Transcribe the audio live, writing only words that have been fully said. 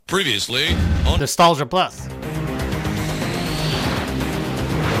Previously on Nostalgia Plus.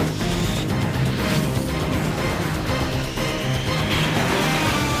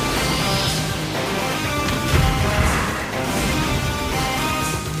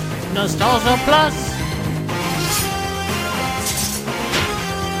 Nostalgia Plus.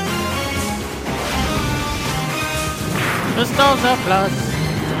 Nostalgia Plus.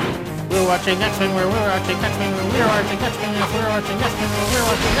 We're watching X-Men, we're watching X-Men, we're watching X-Men, we're watching X-Men, we're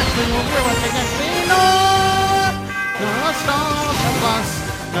watching X-Men, we're watching X-Men. Nostalgia Plus.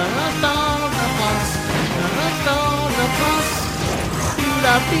 Nostalgia Plus. Nostalgia Plus.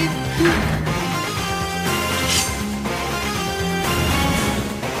 Doo-da-beep-doop.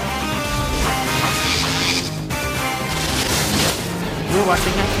 We're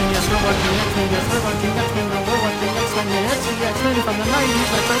watching X-Men, yes, we're watching X-Men, yes, we're watching X-Men, we're watching X-Men, yes, the X-Men from the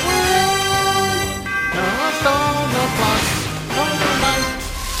 90s, like the world. Nostalgia Plus.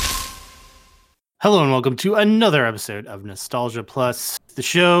 Hello and welcome to another episode of Nostalgia Plus, the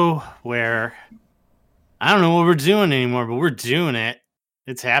show where I don't know what we're doing anymore, but we're doing it.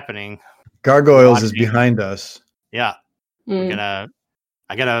 It's happening. Gargoyles is behind us. Yeah. I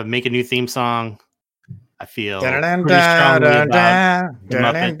gotta make a new theme song. I feel pretty strongly about the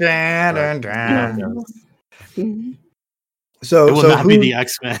Muppets. So it will not be the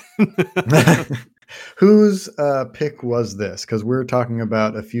X-Men. Whose pick was this? Because we're talking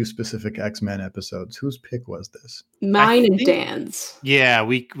about a few specific X-Men episodes. Whose pick was this? Mine and Dan's. Yeah,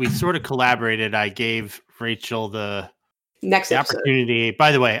 we sort of collaborated. I gave Rachel the opportunity.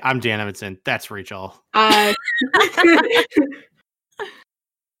 By the way, I'm Dan Evanson. That's Rachel.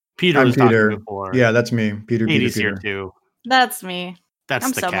 Peter I'm was Peter. talking before. Yeah, that's me. Peter. Katie's Peter. here too. That's me. That's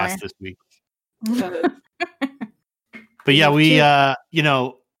I'm the somewhere. cast this week. But yeah, we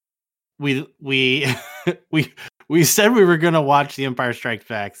we said we were gonna watch The Empire Strikes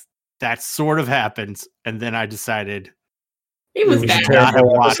Back. That sort of happened, and then I decided it was we bad. should not have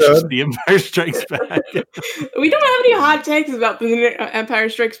watched episode. The Empire Strikes Back. We don't have any hot takes about The Empire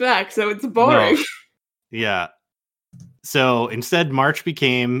Strikes Back, so it's boring. No. Yeah. So instead, March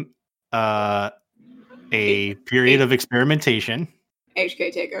became a period of experimentation.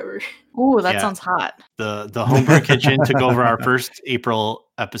 HK takeover. Ooh, that Yeah. sounds hot. The Homebrew Kitchen took over our first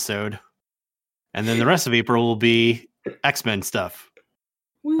April episode, and then the rest of April will be X-Men stuff.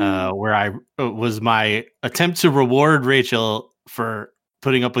 Where it was my attempt to reward Rachel for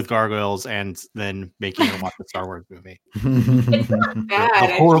putting up with gargoyles and then making her watch the Star Wars movie. It's not bad.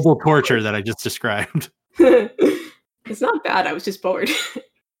 The horrible torture that I just described. It's not bad. I was just bored.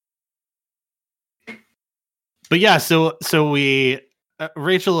 But yeah, so we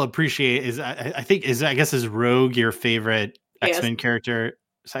Rachel I guess is Rogue your favorite Yes. X-Men character?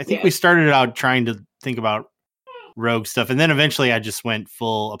 So I think Yes. we started out trying to think about Rogue stuff, and then eventually I just went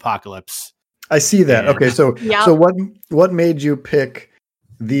full Apocalypse. I see that. Yeah. Okay, so Yeah. so what made you pick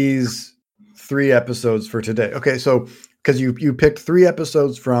these 3 episodes for today? Okay, so because you picked 3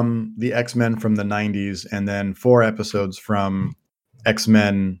 episodes from the X-Men from the 90s, and then 4 episodes from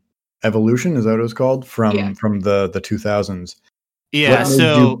X-Men Evolution. Is that what it was called? From the 2000s. Yeah, What made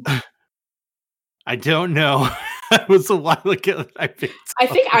so I don't know. It was a while ago that I picked. I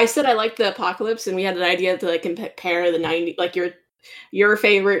think I said I liked the Apocalypse, and we had an idea to like compare the 90s, like your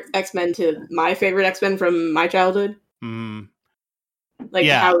favorite X-Men to my favorite X-Men from my childhood. Like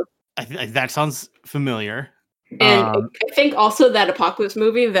Yeah. how. That sounds familiar. And I think also that Apocalypse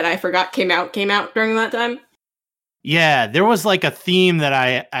movie that I forgot came out during that time. Yeah, there was like a theme that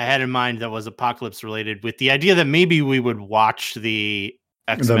I had in mind that was Apocalypse related, with the idea that maybe we would watch the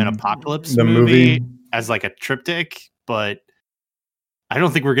X-Men Apocalypse the movie as like a triptych, but I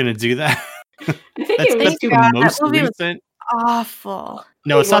don't think we're going to do that. I think That's it was the too bad. most That movie was recent. Awful.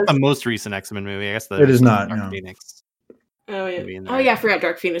 No, it's It not was- the most recent X-Men movie. I guess It is not, Dark no. Phoenix. Oh yeah. movie in Oh there. yeah, I forgot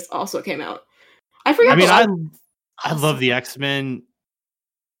Dark Phoenix also came out. I forgot. I mean, the- I love the X-Men.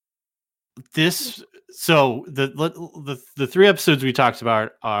 The 3 episodes we talked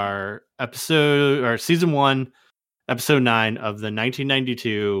about are season 1, episode 9 of the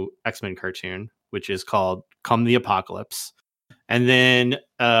 1992 X-Men cartoon, which is called Come the Apocalypse. And then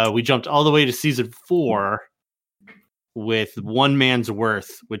we jumped all the way to season 4 with One Man's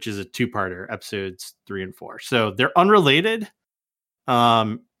Worth, which is a 2-parter, episodes 3 and 4. So they're unrelated.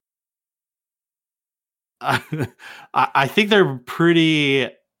 I think they're pretty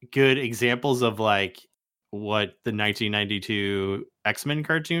good examples of like what the 1992 X-Men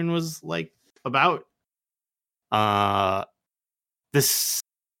cartoon was like about. I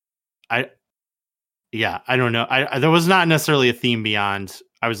don't know. There was not necessarily a theme beyond.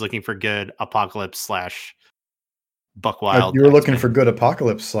 I was looking for good Apocalypse / buck wild. You were looking X-Men. for good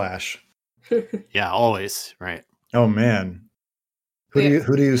Apocalypse slash. Yeah, always right. Oh man, who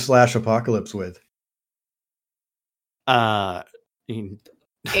do you slash Apocalypse with? I mean,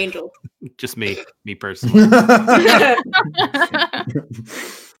 Angel. just me personally.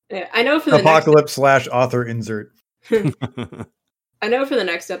 Yeah, I know for the Apocalypse slash author insert. I know for the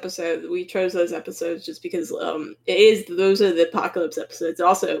next episode we chose those episodes just because those are the Apocalypse episodes.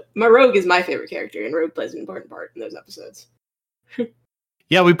 Also, my Rogue is my favorite character, and Rogue plays an important part in those episodes.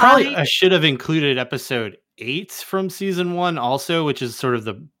 Yeah, we probably should have included episode 8 from season 1 also, which is sort of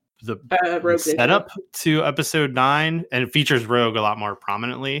the setup to episode 9, and it features Rogue a lot more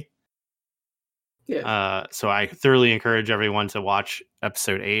prominently. Yeah. So I thoroughly encourage everyone to watch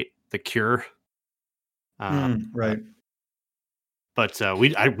episode 8, The Cure. Right. But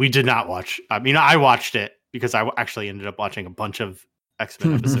we did not watch. I mean, I watched it because I actually ended up watching a bunch of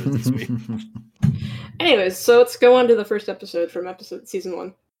X-Men episodes this week. Anyways, so let's go on to the first episode from season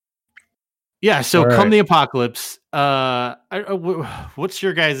 1. Yeah, so All Come right. the Apocalypse. What's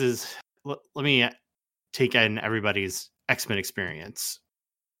your guys's? Let me take in everybody's X-Men experience.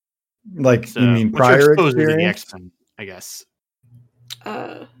 Like, So, you mean what's your prior exposure to the experience? X-Men, I guess.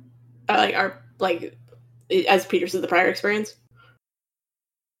 As Peter said, the prior experience.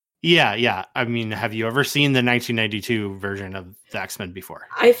 Yeah. I mean, have you ever seen the 1992 version of the X-Men before?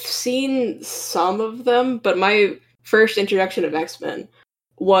 I've seen some of them, but my first introduction of X-Men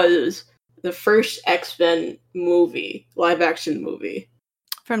was the first X-Men movie, live-action movie.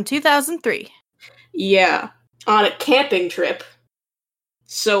 From 2003. Yeah, on a camping trip.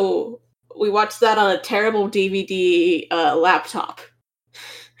 So we watched that on a terrible DVD laptop.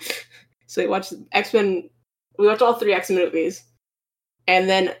 So we watched X-Men. We watched all 3 X-Men movies. And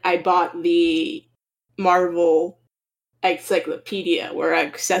then I bought the Marvel Encyclopedia, where I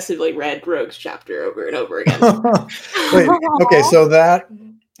excessively read Rogue's chapter over and over again. Wait, okay, so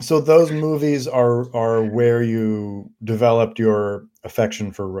those movies are where you developed your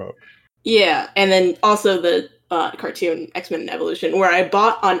affection for Rogue. Yeah, and then also the cartoon X-Men Evolution, where I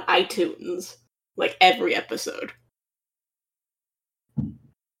bought on iTunes like every episode.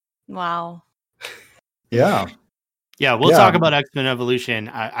 Wow. Yeah. Yeah, we'll Yeah. talk about X-Men Evolution.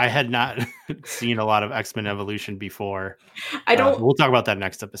 I had not seen a lot of X-Men Evolution before. I don't. We'll talk about that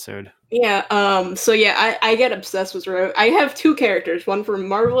next episode. Yeah. So yeah, I get obsessed with Rogue. I have 2 characters, one from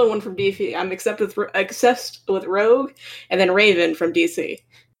Marvel and one from DC. I'm obsessed with Rogue, and then Raven from DC.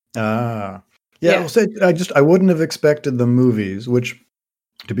 Yeah. Yeah. I'll say, I wouldn't have expected the movies, which,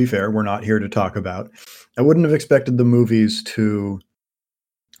 to be fair, we're not here to talk about. I wouldn't have expected the movies to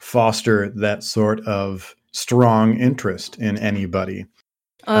foster that sort of strong interest in anybody.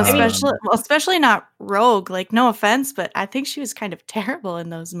 Especially not Rogue. Like, no offense, but I think she was kind of terrible in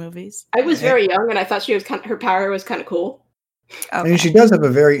those movies. I was very young, and I thought her power was kind of cool. Okay. I mean, she does have a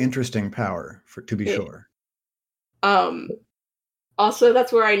very interesting power, to be sure. Also,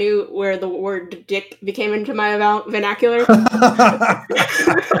 that's where I knew where the word dick became into my vernacular.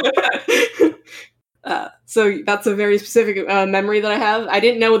 So that's a very specific memory that I have. I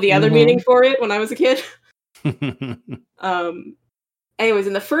didn't know the other meaning for it when I was a kid. Anyways,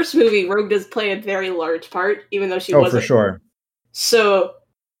 in the first movie, Rogue does play a very large part, even though she wasn't. For sure. So,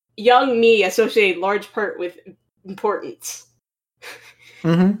 young me associated large part with importance.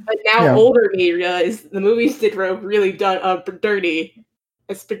 Mm-hmm. But now older me realized the movies did Rogue really dirty,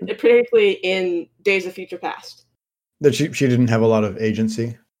 particularly in Days of Future Past. That she didn't have a lot of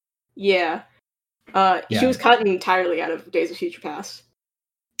agency. Yeah. She was cut entirely out of Days of Future Past.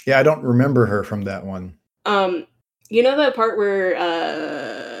 Yeah, I don't remember her from that one. You know the part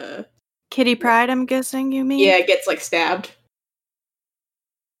where Kitty Pryde, I'm guessing you mean? Yeah, gets like stabbed.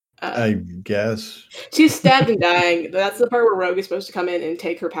 I guess she's stabbed and dying. That's the part where Rogue is supposed to come in and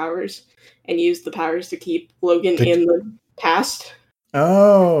take her powers and use the powers to keep Logan in the past.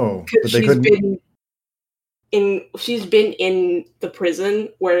 Oh, because she's been in the prison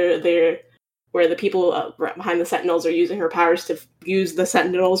where the people behind the Sentinels are using her powers to use the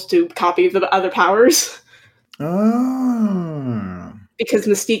Sentinels to copy the other powers. Oh, because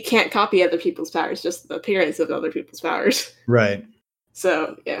Mystique can't copy other people's powers, just the appearance of other people's powers. Right.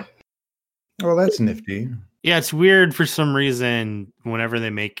 So, yeah. Well, that's nifty. Yeah, it's weird for some reason. Whenever they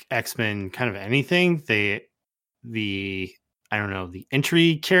make X-Men kind of anything, the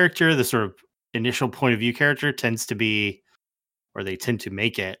entry character, the sort of initial point of view character tends to be, or they tend to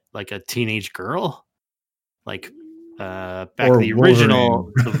make it like a teenage girl. Like back or the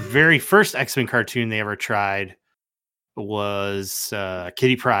original, the very first X-Men cartoon they ever tried was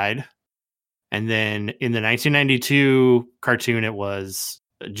Kitty Pryde. And then in the 1992 cartoon, it was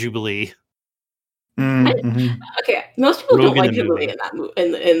Jubilee. Mm-hmm. Okay, most people Rogue don't like in the Jubilee movie.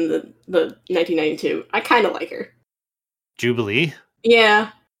 in that in the 1992. I kind of like her. Jubilee?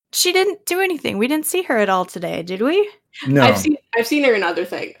 Yeah, She didn't do anything. We didn't see her at all today, did we? No. I've seen her in other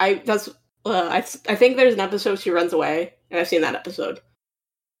things. I think there's an episode she runs away, and I've seen that episode.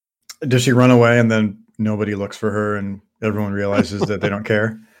 Does she run away and then nobody looks for her and everyone realizes that they don't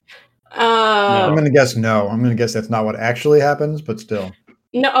care? I'm going to guess no. I'm going to guess that's not what actually happens, but still.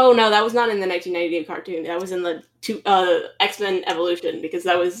 No, oh no, that was not in the 1998 cartoon. That was in the X-Men Evolution, because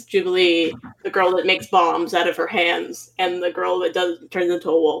that was Jubilee, the girl that makes bombs out of her hands, and the girl that turns into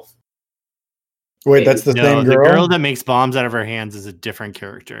a wolf. Wait, that's the same The girl? girl that makes bombs out of her hands is a different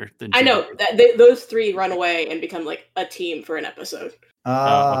character than I know Jubilee. that those three run away and become like a team for an episode.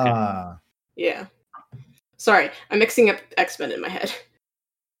 Ah. Yeah. Sorry, I'm mixing up X-Men in my head.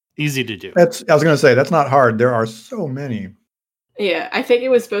 Easy to do. I was going to say, that's not hard. There are so many. Yeah, I think it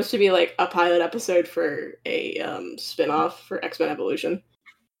was supposed to be like a pilot episode for a spin-off for X-Men Evolution.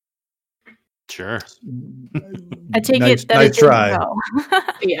 Sure. I take nice, it that nice it didn't try. go.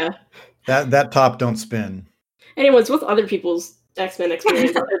 Yeah. That top don't spin. Anyways, with other people's X-Men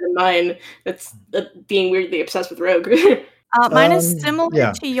experience other than mine, that's being weirdly obsessed with Rogue. Mine is similar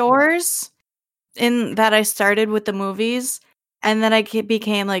yeah. to yours in that I started with the movies and then I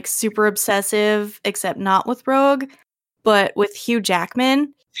became like super obsessive, except not with Rogue, but with Hugh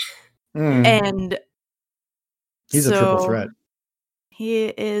Jackman. And he's a triple threat. He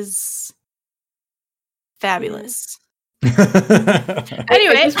is fabulous.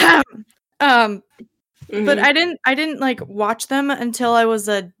 Anyway, Anyway, mm-hmm. but I didn't like watch them until I was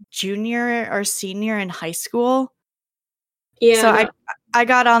a junior or senior in high school. Yeah. So I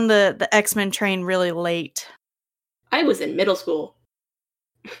got on the X-Men train really late. I was in middle school.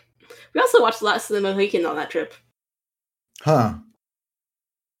 We also watched Last of the Mohicans on that trip. Huh.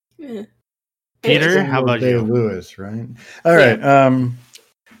 Yeah. Peter, how about you? Lewis, right? All right.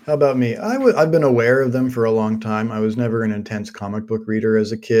 How about me? I've been aware of them for a long time. I was never an intense comic book reader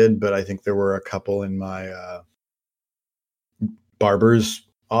as a kid, but I think there were a couple in my barber's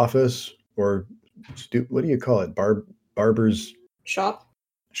office, or what do you call it? Barber's shop.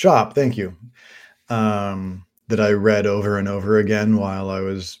 Thank you. That I read over and over again while I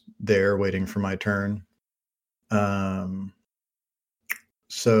was there waiting for my turn.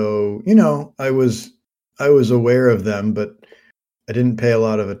 So, I was aware of them, but I didn't pay a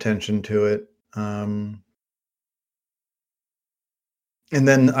lot of attention to it. And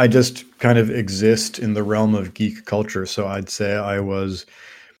then I just kind of exist in the realm of geek culture. So I'd say I was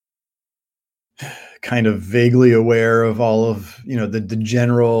kind of vaguely aware of all of, the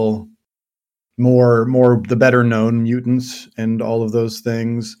general, more the better known mutants and all of those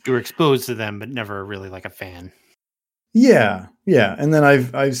things. You were exposed to them, but never really like a fan. Yeah. And then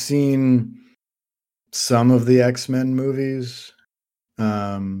I've seen some of the X-Men movies.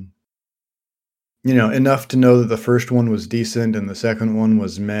 Enough to know that the first one was decent and the second one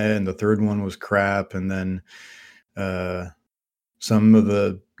was meh and the third one was crap, and then some of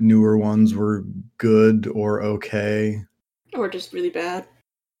the newer ones were good or okay. Or just really bad.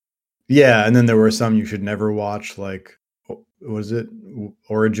 Yeah, and then there were some you should never watch, like, was it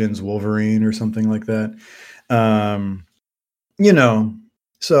Origins Wolverine or something like that?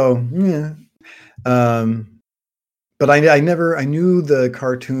 So, yeah. But I knew the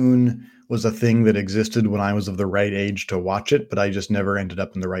cartoon was a thing that existed when I was of the right age to watch it, but I just never ended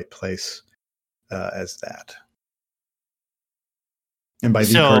up in the right place as that. And by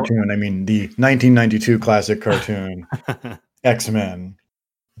the cartoon, I mean the 1992 classic cartoon, X-Men.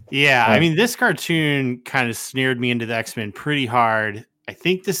 Yeah, I mean, this cartoon kind of snared me into the X-Men pretty hard. I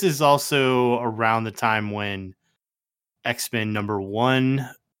think this is also around the time when X-Men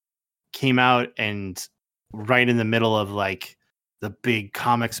 #1 came out, and right in the middle of like the big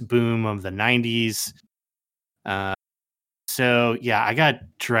comics boom of the 90s. So yeah, I got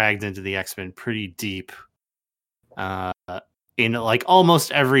dragged into the X-Men pretty deep in like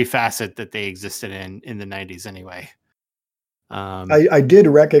almost every facet that they existed in the 90s anyway. I did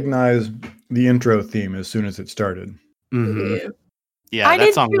recognize the intro theme as soon as it started. Mm-hmm. Yeah,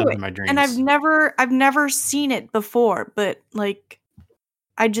 that song lived in my dreams. And I've never seen it before, but like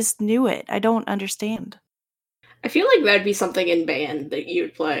I just knew it. I don't understand. I feel like that'd be something in band that you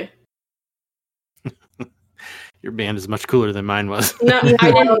would play. Your band is much cooler than mine was. No,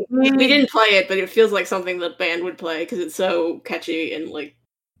 we didn't play it, but it feels like something that band would play because it's so catchy and like.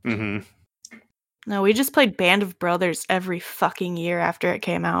 Mm-hmm. No, we just played Band of Brothers every fucking year after it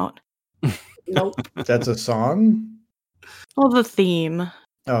came out. Nope. That's a song? Well, the theme.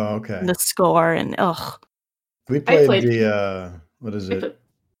 Oh, okay. The score and ugh. We played the what is it?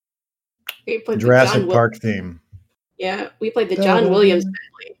 We played Jurassic Park theme. Yeah, we played the John Williams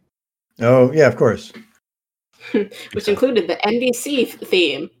medley. Oh, yeah, of course. Which included the NBC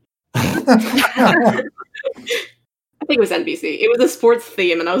theme. I think it was NBC. It was a sports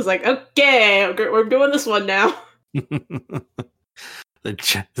theme, and I was like, okay, we're doing this one now. Is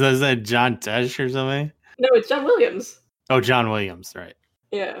that John Tesh or something? No, it's John Williams. Oh, John Williams, right.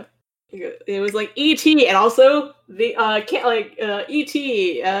 Yeah. It was like E.T. and also the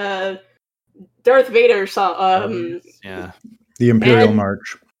E.T. Darth Vader saw yeah. The Imperial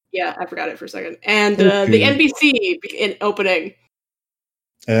March. Yeah, I forgot it for a second. And the NBC in opening.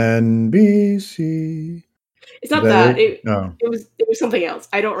 NBC. It's not that. It No. It was something else.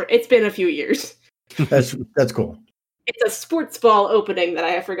 It's been a few years. That's cool. It's a sports ball opening that I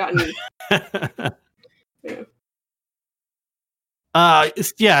have forgotten.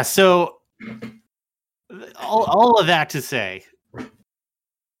 Yeah. So all of that to say,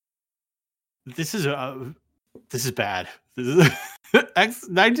 this is bad. This is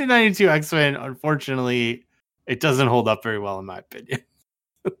 1992 X-Men. Unfortunately, it doesn't hold up very well in my opinion.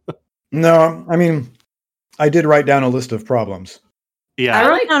 No, I mean, I did write down a list of problems. Yeah, I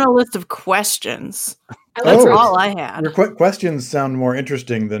wrote down a list of questions. That's all I had. Your questions sound more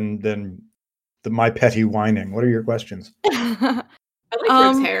interesting than my petty whining. What are your questions? I like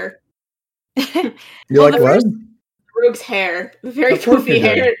Rogue's hair. You like what? Rogue's hair. The very Of course poofy you do.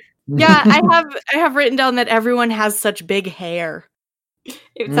 hair. Yeah, I have written down that everyone has such big hair.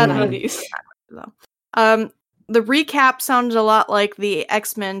 It's not 90s. The recap sounded a lot like the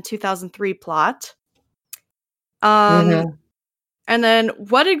X-Men 2003 plot. And then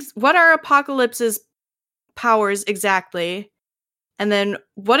what are Apocalypse's powers exactly? And then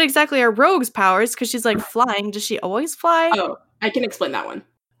what exactly are Rogue's powers? Because she's like flying. Does she always fly? Oh, I can explain that one.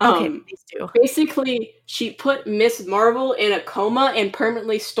 Okay, please do. Basically, she put Miss Marvel in a coma and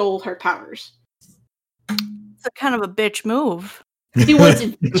permanently stole her powers. It's a kind of a bitch move. She was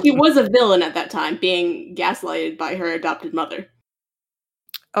a villain at that time, being gaslighted by her adopted mother.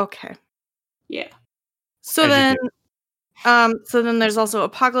 Okay. Yeah. So then there's also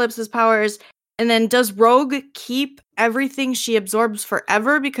Apocalypse's powers. And then does Rogue keep everything she absorbs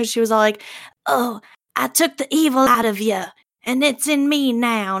forever? Because she was all like, oh, I took the evil out of you, and it's in me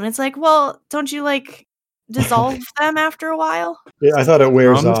now. And it's like, well, don't you, like, dissolve them after a while? Yeah, I thought it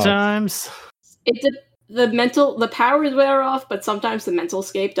wears off. Sometimes. The powers wear off, but sometimes the mental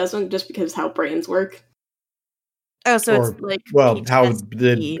scape doesn't, just because how brains work. Oh, so it's like... Well, how PTSD.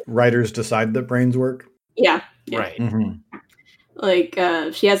 did writers decide that brains work? Yeah. Right. Mm-hmm. Like,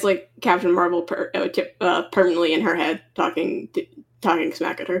 she has, like, Captain Marvel permanently in her head, talking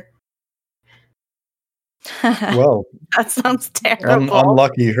smack at her. Well, that sounds terrible.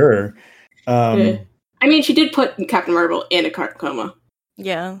 Unlucky her. I mean, she did put Captain Marvel in a coma.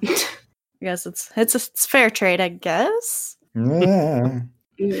 Yeah. I guess it's fair trade, I guess. Yeah.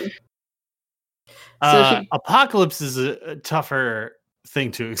 Apocalypse is a tougher thing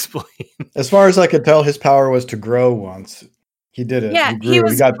to explain. As far as I could tell, his power was to grow once. He did it. Yeah, he grew. he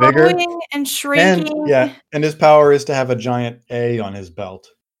was got bigger and shrinking. And his power is to have a giant A on his belt.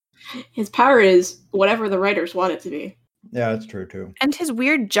 His power is whatever the writers want it to be. Yeah, that's true too. And his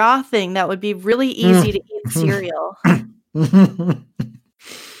weird jaw thing that would be really easy to eat cereal.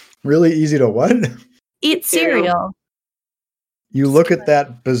 Really easy to what? Eat cereal. You look at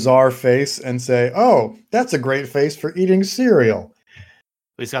that bizarre face and say, "Oh, that's a great face for eating cereal."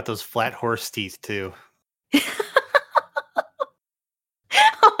 He's got those flat horse teeth too.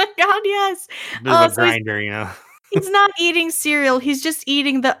 Oh my god, yes. A bit of a grinder, you know. He's not eating cereal. He's just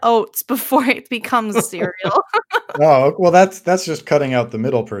eating the oats before it becomes cereal. Oh, well, that's just cutting out the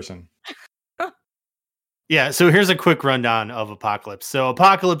middle person. Yeah, so here's a quick rundown of Apocalypse. So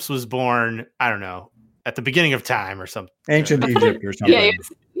Apocalypse was born, I don't know, at the beginning of time or something. Ancient Egypt or something.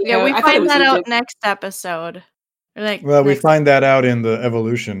 Yeah, we find that out next episode. We find that out in the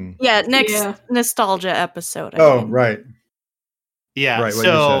evolution. Yeah, next nostalgia episode. Right. Yeah, right,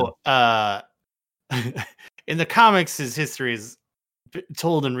 so in the comics, his history is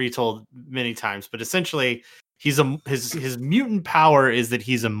told and retold many times, but essentially, his mutant power is that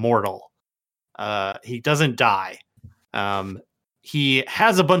he's immortal. He doesn't die. He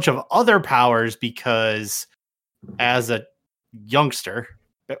has a bunch of other powers because, as a youngster,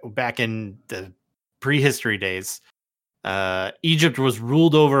 back in the prehistory days, Egypt was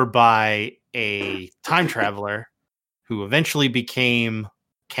ruled over by a time traveler who eventually became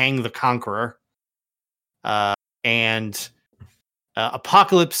Kang the Conqueror. And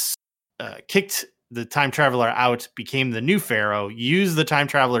Apocalypse kicked the time traveler out, became the new pharaoh, used the time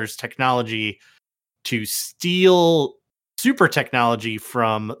traveler's technology to steal super technology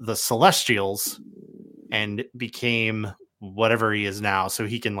from the Celestials and became whatever he is now. So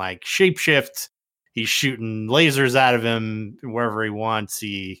he can like shapeshift. He's shooting lasers out of him wherever he wants.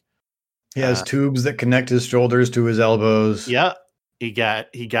 He has tubes that connect his shoulders to his elbows. Yeah. He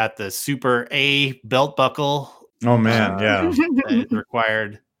got the super A belt buckle. Oh man, yeah. That is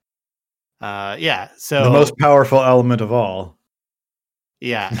required. So the most powerful element of all.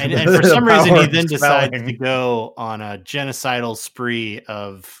 Yeah, and for some reason he then decides to go on a genocidal spree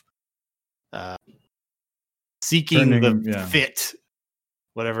of seeking the fit,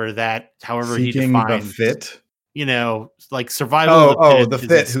 however seeking he defines the fit. You know, like survival. The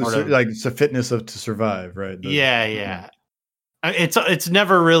fit, like it's the fitness to survive, right? Yeah. It's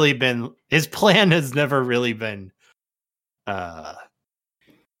never really been his plan. Has never really been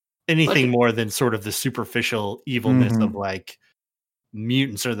anything more than sort of the superficial evilness of like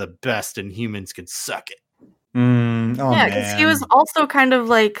mutants are the best and humans can suck it. Yeah, because he was also kind of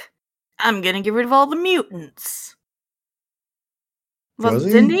like, I'm gonna get rid of all the mutants.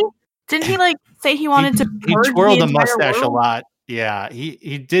 Didn't he? Didn't he like say he wanted to? He twirled a mustache a lot. Yeah,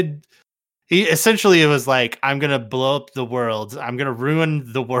 he did. He essentially, it was like, I'm gonna blow up the world. I'm gonna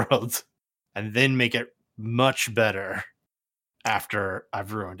ruin the world, and then make it much better after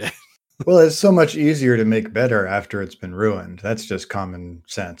I've ruined it. Well, it's so much easier to make better after it's been ruined. That's just common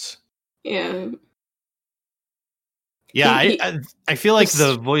sense. Yeah. Yeah, I feel like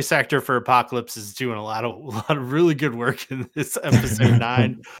the voice actor for Apocalypse is doing a lot of really good work in this episode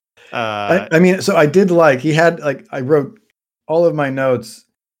 9. I mean, so I did he had I wrote all of my notes.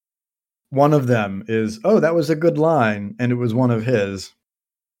 One of them is, that was a good line, and it was one of his.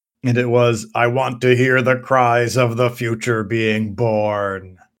 And it was, I want to hear the cries of the future being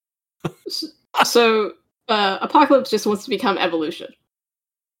born. So, Apocalypse just wants to become evolution.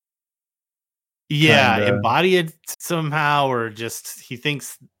 Yeah, embody it somehow, or just he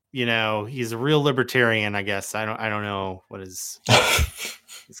thinks, he's a real libertarian, I guess. I don't know what he's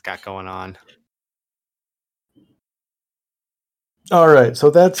got going on. All right, so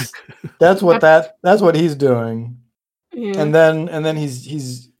that's what he's doing. Yeah. And then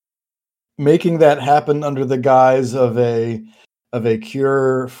he's making that happen under the guise of a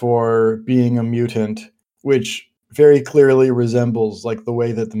cure for being a mutant, which very clearly resembles, like, the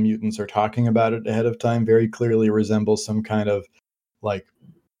way that the mutants are talking about it ahead of time, very clearly resembles some kind of like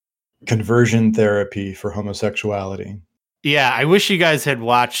conversion therapy for homosexuality. Yeah, I wish you guys had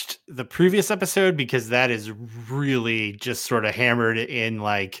watched the previous episode, because that is really just sort of hammered in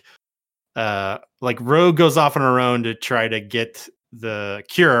like Rogue goes off on her own to try to get the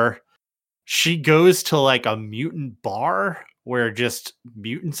cure. She goes to like a mutant bar where just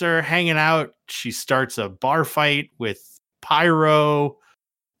mutants are hanging out. She starts a bar fight with Pyro.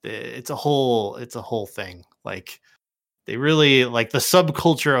 It's a whole thing. Like, they really, like, the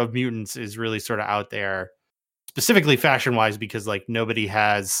subculture of mutants is really sort of out there, specifically fashion wise, because like nobody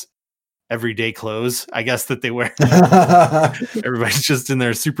has everyday clothes, I guess, that they wear. Everybody's just in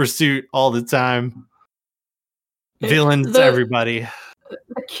their super suit all the time. Villains, everybody.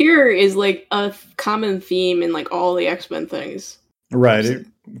 The cure is like a common theme in like all the X-Men things. Right. It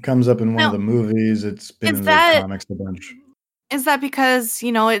comes up in one of the movies. It's been in the comics a bunch. Is that because,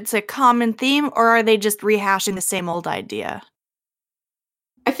 it's a common theme, or are they just rehashing the same old idea?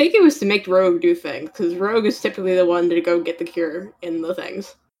 I think it was to make Rogue do things, because Rogue is typically the one to go get the cure in the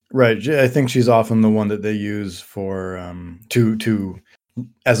things. Right. I think she's often the one that they use for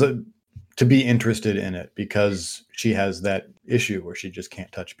to be interested in it, because she has that issue where she just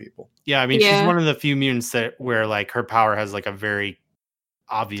can't touch people. Yeah, I mean, she's one of the few mutants where like her power has like a very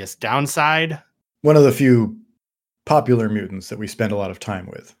obvious downside. One of the few popular mutants that we spend a lot of time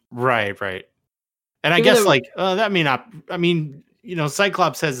with. Right. And I guess that may not. I mean,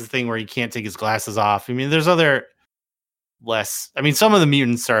 Cyclops has the thing where he can't take his glasses off. I mean, there's other less. I mean, some of the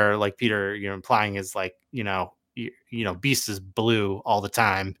mutants are like Peter, implying is like, Beast is blue all the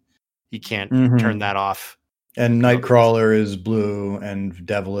time. He can't turn that off. And Nightcrawler is blue and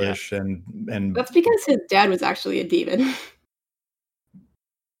devilish, and that's because his dad was actually a demon.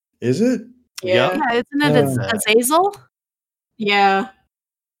 Is it? Yeah. Isn't it Azazel? Yeah.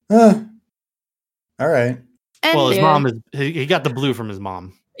 All right. And well, his mom is. He got the blue from his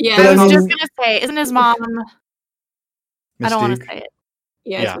mom. Yeah, I was just gonna say, isn't his mom? Mystique? I don't want to say it.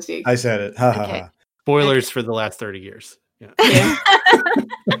 Yeah, it's Mystique. I said it. Ha ha ha. Spoilers for the last 30 years. Yeah.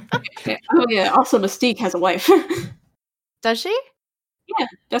 Oh yeah. Also, Mystique has a wife. Does she? Yeah,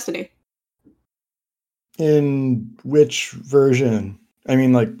 Destiny. In which version? I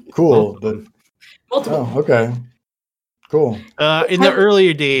mean, like, cool, but multiple. Oh, okay. Cool. In the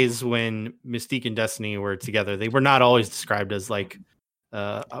earlier days when Mystique and Destiny were together, they were not always described as like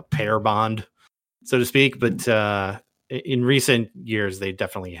a pair bond, so to speak. But in recent years, they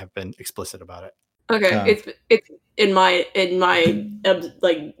definitely have been explicit about it. Okay, it's in my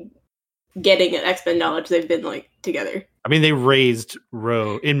like getting an X-Men knowledge. They've been like together. I mean, they raised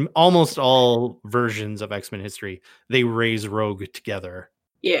Rogue in almost all versions of X-Men history. They raise Rogue together.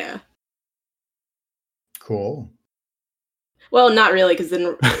 Yeah. Cool. Well, not really, because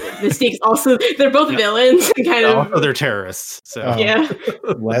then Mystique's also they're both villains and kind of. Also, they're terrorists. So Yeah.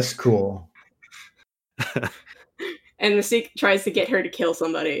 Less cool. And Mystique tries to get her to kill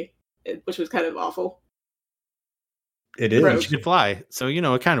somebody, which was kind of awful. It is. Rogue. she could fly, so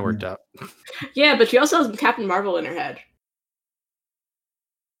it kind of worked out. Yeah, but she also has Captain Marvel in her head.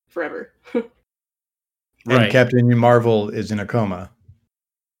 Forever. And Right. Captain Marvel is in a coma.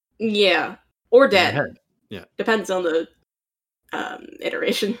 Yeah. Or dead. Head. Yeah. Depends on the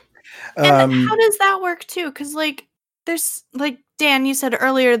iteration. And then Um, how does that work too? Because like there's like Dan, you said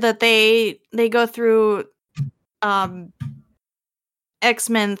earlier that they go through X-Men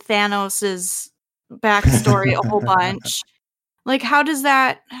Thanos's backstory a whole bunch. Like how does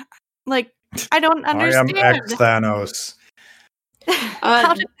that like I don't I am understand. X Thanos.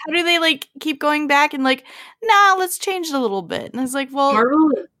 How do they like keep going back and like, nah, let's change it a little bit? And it's like, well,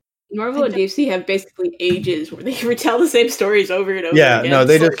 Marvel and DC have basically ages where they retell the same stories over and over Yeah, again. no,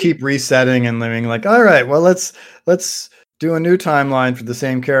 they It's just like- keep resetting and living like, all right, well, let's do a new timeline for the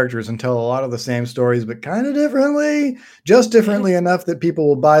same characters and tell a lot of the same stories, but kind of differently, just differently enough that people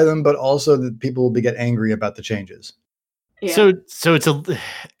will buy them, but also that people will get angry about the changes. Yeah. So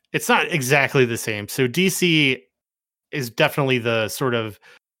it's not exactly the same. So DC is definitely the sort of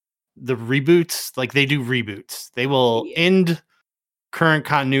the reboots. Like they do reboots. They will Yeah. end current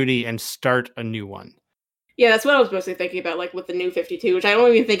continuity and start a new one. Yeah, that's what I was mostly thinking about, like with the new 52, which I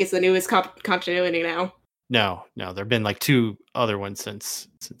don't even think is the newest continuity now. No, there've been like two other ones since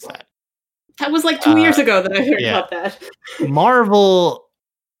that. That was like 2 years ago that I heard yeah. about that. Marvel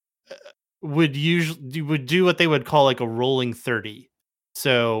would do what they would call like a rolling 30.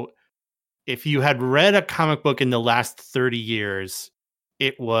 So if you had read a comic book in the last 30 years,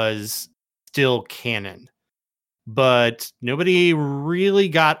 it was still canon. But nobody really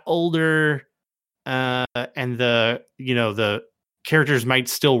got older, and the characters might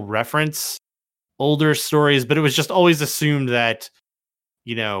still reference older stories, but it was just always assumed that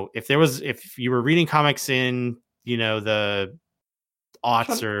if you were reading comics in the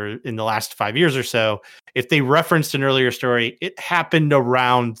aughts or in the last 5 years or so, if they referenced an earlier story, it happened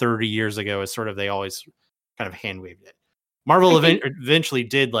around 30 years ago. As sort of they always kind of hand waved it. Marvel eventually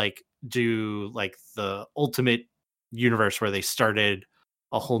did do the Ultimate Universe where they started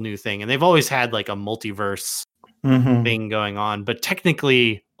a whole new thing, and they've always had like a multiverse thing going on, but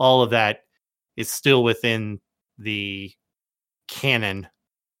technically all of that is still within the canon.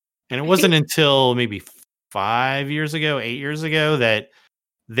 And it wasn't until maybe 8 years ago that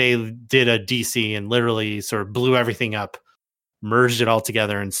they did a DC and literally sort of blew everything up, merged it all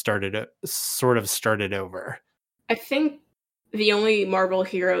together, and started over. I think the only Marvel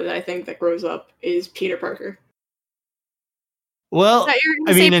hero that I think that grows up is Peter Parker. Well,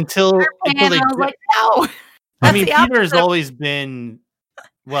 I mean, until they I was like, no. I mean, the Peter's opposite. always been,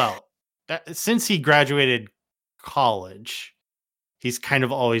 since he graduated college, he's kind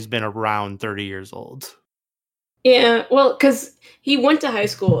of always been around 30 years old. Yeah, well, because he went to high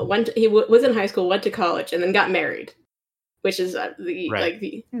school, was in high school, went to college, and then got married, which is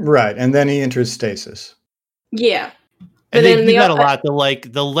Right, and then he enters stasis. Yeah. And they do that a lot.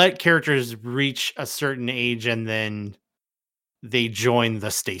 They'll let characters reach a certain age and then they join the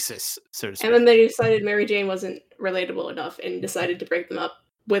stasis, so to speak. And then they decided Mary Jane wasn't relatable enough and decided to break them up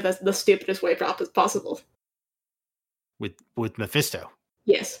with the stupidest way possible. With Mephisto.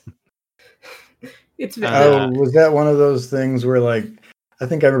 Yes. It's was that one of those things where I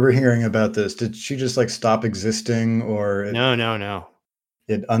think I remember hearing about this. Did she just stop existing, or No.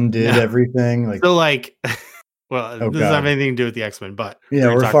 It undid everything? Well, this doesn't have anything to do with the X-Men, but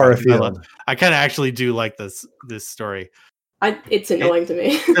we're far afield. I kind of actually do like this story. It's annoying to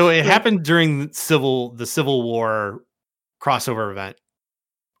me. So it happened during the Civil War crossover event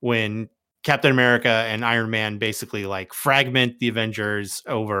when Captain America and Iron Man basically fragment the Avengers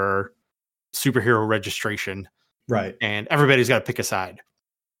over superhero registration. Right. And everybody's got to pick a side.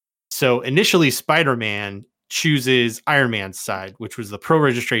 So initially Spider-Man chooses Iron Man's side, which was the pro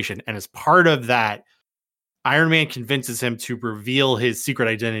registration. And as part of that, Iron Man convinces him to reveal his secret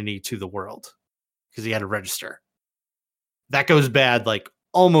identity to the world because he had to register. That goes bad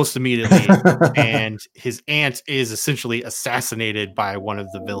almost immediately, and his aunt is essentially assassinated by one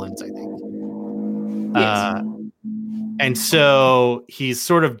of the villains, I think. Yes. And so he's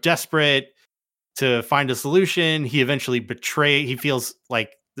sort of desperate to find a solution. He eventually he feels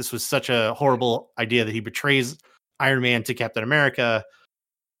like this was such a horrible idea that he betrays Iron Man to Captain America.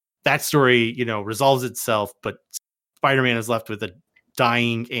 That story, resolves itself, but Spider-Man is left with a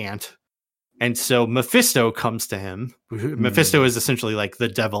dying aunt. And so Mephisto comes to him. Mephisto is essentially like the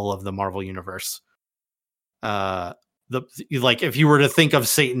devil of the Marvel universe. If you were to think of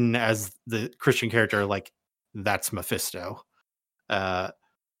Satan as the Christian character, like that's Mephisto.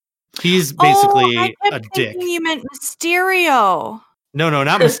 He's basically a dick. You meant Mysterio. No,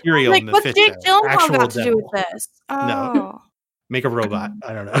 not Mysterio. Like, Mephisto. what's Jake Gyllenhaal got to do devil. with this? Oh. No. Make a robot.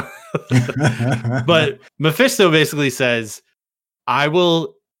 I don't know. But Mephisto basically says, I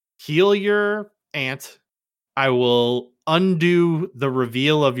will heal your aunt. I will undo the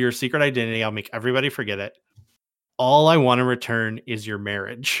reveal of your secret identity. I'll make everybody forget it. All I want in return is your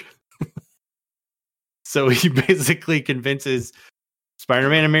marriage. So he basically convinces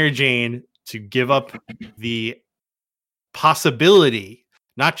Spider-Man and Mary Jane to give up the possibility,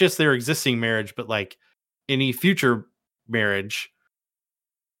 not just their existing marriage, but like any future marriage,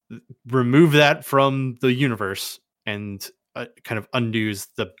 remove that from the universe, and kind of undoes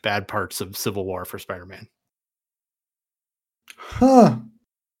the bad parts of Civil War for Spider-Man. Huh.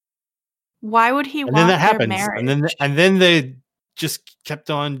 Why would he And want then that their happens. marriage? And then they just kept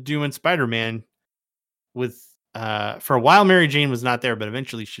on doing Spider-Man with for a while. Mary Jane was not there, but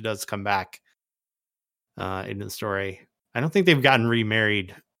eventually she does come back into the story. I don't think they've gotten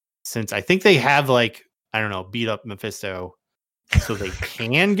remarried since. I think they have beat up Mephisto so they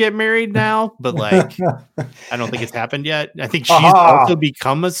can get married now, but I don't think it's happened yet. I think she's also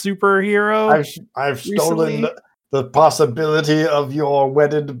become a superhero. I've stolen the possibility of your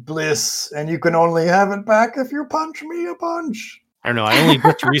wedded bliss, and you can only have it back if you punch me a punch. I don't know. I only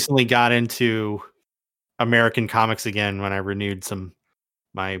just recently got into American comics again when I renewed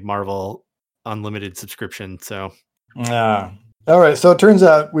my Marvel Unlimited subscription. So yeah. All right. So it turns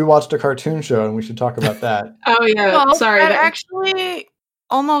out we watched a cartoon show, and we should talk about that. Oh yeah. Well, Sorry. that actually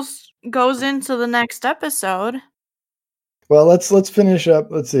almost goes into the next episode. Well, let's finish up.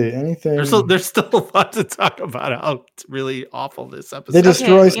 Let's see. Anything? There's still a lot to talk about. How it's really awful this episode. They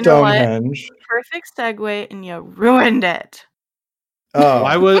destroy Stonehenge. Perfect segue, and you ruined it. Oh.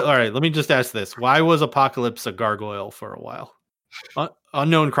 All right, let me just ask this. Why was Apocalypse a gargoyle for a while?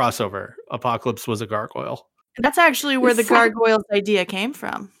 Unknown crossover. Apocalypse was a gargoyle. That's actually where the gargoyles idea came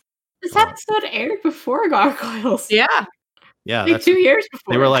from. This episode aired before Gargoyles. Yeah. Yeah. Like 2 years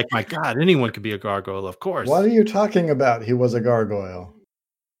before. They were like, my God, anyone could be a gargoyle, of course. What are you talking about? He was a gargoyle.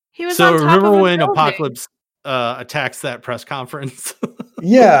 He was so on top remember of a when building. Apocalypse attacks that press conference?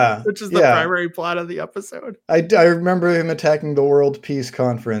 Yeah. Which is the primary plot of the episode. I remember him attacking the World Peace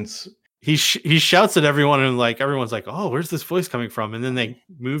Conference. He shouts at everyone, and everyone's like, oh, where's this voice coming from? And then they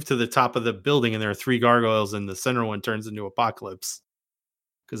move to the top of the building, and there are 3 gargoyles, and the center one turns into Apocalypse.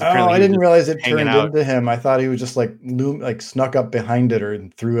 I didn't realize it turned into him. I thought he was just snuck up behind it or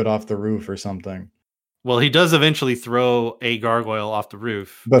threw it off the roof or something. Well, he does eventually throw a gargoyle off the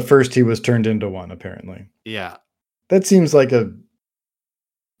roof. But first he was turned into one, apparently. Yeah. That seems like a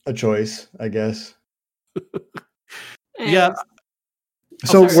choice, I guess. Yeah.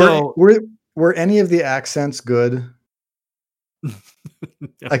 So were any of the accents good? No.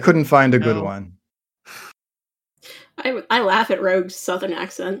 I couldn't find a good one. I laugh at Rogue's southern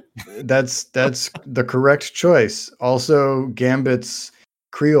accent. That's the correct choice. Also, Gambit's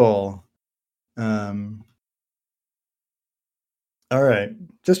Creole. All right,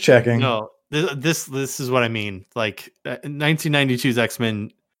 just checking. No, this is what I mean. 1992's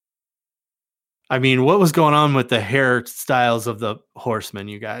X-Men. I mean, what was going on with the hairstyles of the horsemen,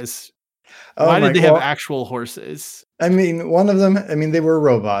 you guys? Why did they have actual horses? I mean, one of them, they were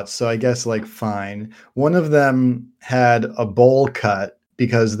robots, so I guess fine. One of them had a bowl cut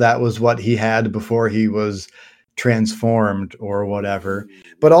because that was what he had before he was transformed or whatever.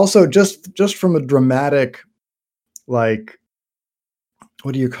 But also just from a dramatic, what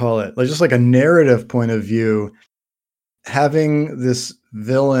do you call it? Just a narrative point of view, having this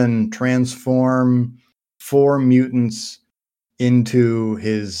villain transform 4 mutants into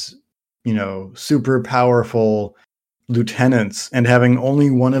his, super powerful lieutenants and having only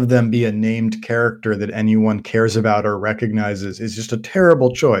one of them be a named character that anyone cares about or recognizes is just a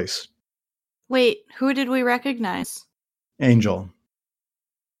terrible choice. Wait, who did we recognize? Angel.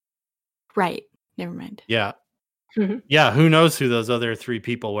 Right. Never mind. Yeah. Yeah, who knows who those other 3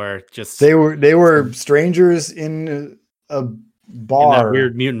 people were? Just they were strangers in a bar, in that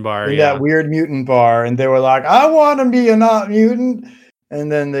weird mutant bar. that weird mutant bar, and they were like, "I want to be a not mutant,"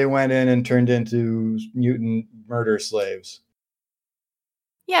 and then they went in and turned into mutant murder slaves.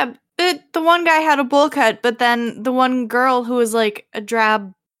 Yeah, but the one guy had a bowl cut, but then the one girl who was like a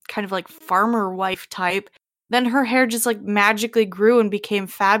drab, kind of like farmer wife type, then her hair just like magically grew and became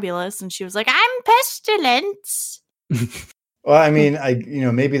fabulous, and she was like, "I'm pestilence." Well, I mean,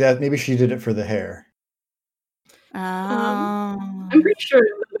 maybe she did it for the hair. I'm pretty sure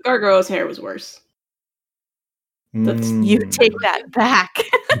the gargoyle's hair was worse. You take that back.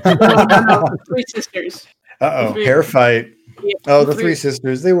 No, Three Sisters. Uh-oh, hair fight. Yeah, the Three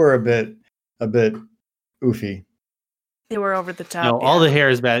Sisters, they were a bit oofy. They were over the top. No, all the hair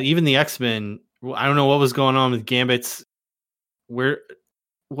is bad. Even the X-Men, I don't know what was going on with Gambit's. What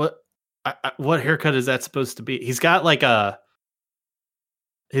haircut is that supposed to be? He's got like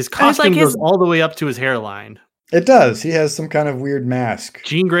his costume goes all the way up to his hairline. It does. He has some kind of weird mask.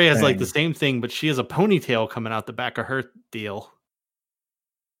 Jean Grey has like the same thing, but she has a ponytail coming out the back of her deal.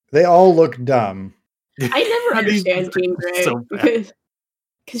 They all look dumb. I never understand Jean Grey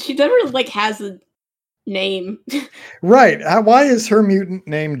because she never like has a name. Right. Why is her mutant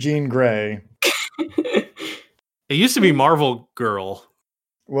name Jean Grey? It used to be Marvel Girl.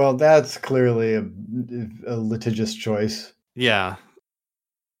 Well, that's clearly a litigious choice. Yeah.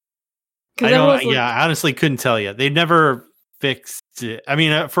 I honestly couldn't tell you. They never fixed it. I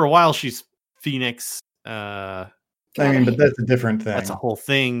mean, for a while she's Phoenix. But that's a different thing. That's a whole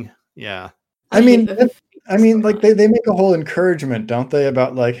thing. Yeah. I mean, like they make a whole encouragement, don't they,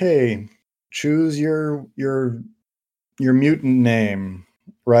 about like, hey, choose your mutant name,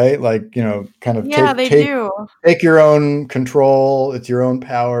 right? Like, kind of take your own control. It's your own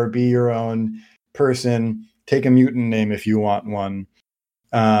power. Be your own person. Take a mutant name if you want one.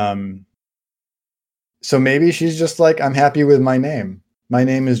 So maybe she's just like, I'm happy with my name. My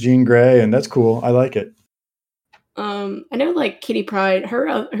name is Jean Grey, and that's cool. I like it. I know, like Kitty Pryde.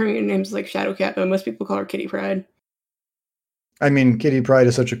 Her name's like Shadowcat, but most people call her Kitty Pryde. I mean, Kitty Pryde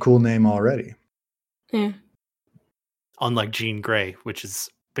is such a cool name already. Yeah. Unlike Jean Grey, which is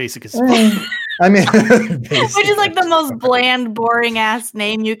basic as I mean, which is like the most bland, boring ass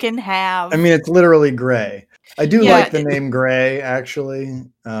name you can have. I mean, it's literally Grey. I do like the name Grey, actually.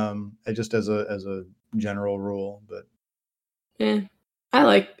 Just as a general rule, but yeah, I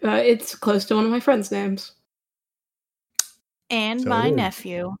like it's close to one of my friends' names. And my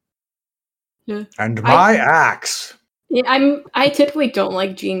nephew. Yeah. And my axe. Yeah, I typically don't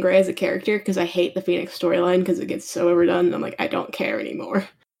like Jean Grey as a character because I hate the Phoenix storyline because it gets so overdone. And I'm like, I don't care anymore.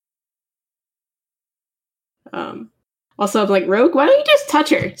 Also, I'm like, Rogue, why don't you just touch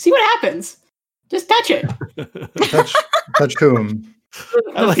her? See what happens. Just touch it. touch whom?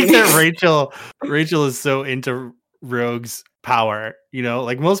 I like that Rachel is so into Rogue's power.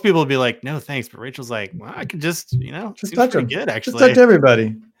 Like most people would be like, no thanks, but Rachel's like, well, I could just touch him. Good, actually. Just touch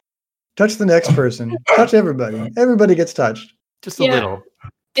everybody. Touch the next person. Touch everybody. Everybody gets touched. Just a little.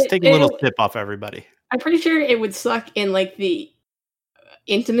 Just take a little sip off everybody. I'm pretty sure it would suck in like the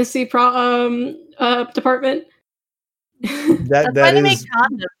intimacy department. That's why they make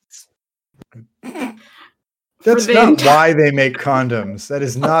condoms. That's not why they make condoms. That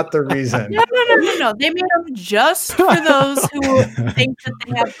is not the reason. No. They made them just for those who think that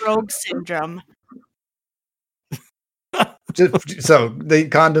they have Rogue syndrome. So the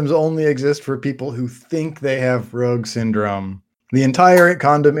condoms only exist for people who think they have Rogue syndrome. The entire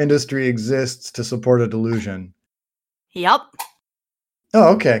condom industry exists to support a delusion. Yep.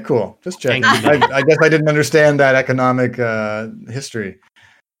 Oh, okay, cool. Just checking. I guess I didn't understand that economic history.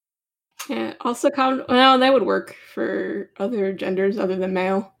 Yeah. Also, that would work for other genders other than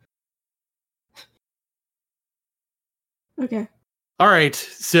male. Okay. All right,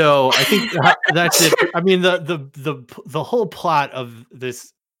 so I think that's it. I mean, the whole plot of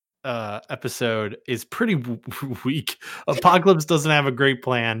this episode is pretty weak. Apocalypse doesn't have a great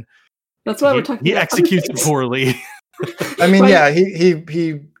plan. That's why we're talking. He executes it poorly. I mean, yeah,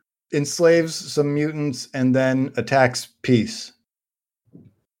 he enslaves some mutants and then attacks Peace.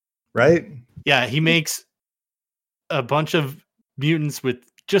 Right? Yeah, he makes a bunch of mutants with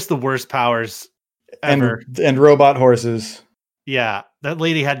just the worst powers ever, and robot horses. Yeah, that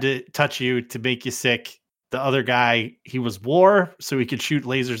lady had to touch you to make you sick. The other guy, he was War, so he could shoot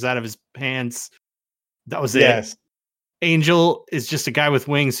lasers out of his hands. That was it. Angel is just a guy with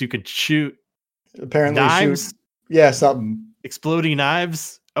wings who could shoot knives. Something. Exploding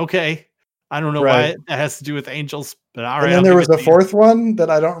knives. Okay. I don't know why that has to do with angels, but all right. And then there was a fourth one that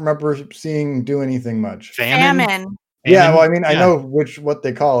I don't remember seeing do anything much. Famine. Yeah, well, I mean, I know what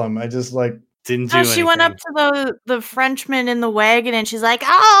they call him. I just like Didn't do Oh, anything. she went up to the Frenchman in the wagon and she's like,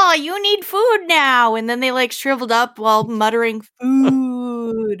 "Oh, you need food now." And then they like shriveled up while muttering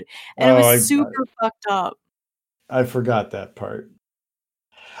food. And it was super fucked up. I forgot that part.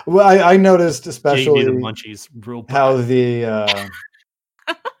 Well, I noticed JD especially the munchies real bad. how the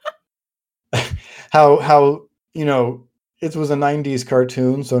how it was a 90s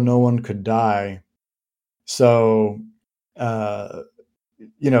cartoon, so no one could die. So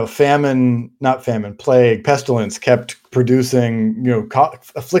plague, pestilence kept producing,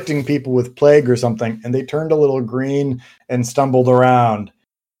 afflicting people with plague or something, and they turned a little green and stumbled around,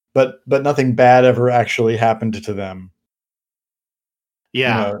 but nothing bad ever actually happened to them.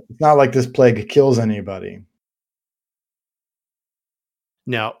 Yeah. It's not like this plague kills anybody.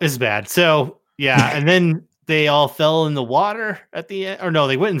 No, it's bad. So yeah, and then they all fell in the water at the end. Or no,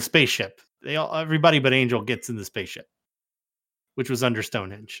 they went in the spaceship. Everybody but Angel gets in the spaceship, which was under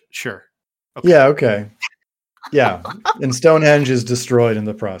Stonehenge. Sure. Okay. Yeah, okay. Yeah. And Stonehenge is destroyed in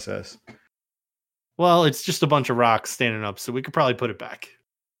the process. Well, it's just a bunch of rocks standing up, so we could probably put it back.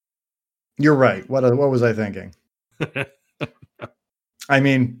 You're right. What was I thinking? I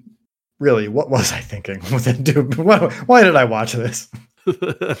mean, really, what was I thinking? Why did I watch this?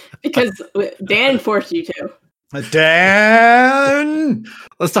 Because Dan forced you to. Dan!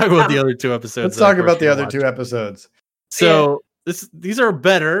 Let's talk about the other two episodes. Let's talk about the other two episodes. So these are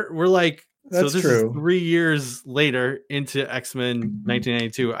better. We're like, that's true. Is 3 years later into X-Men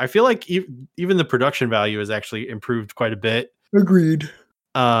 1992. I feel like even the production value has actually improved quite a bit. Agreed.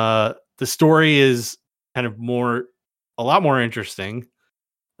 The story is kind of a lot more interesting.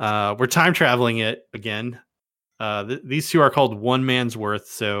 We're time traveling it again. These two are called One Man's Worth.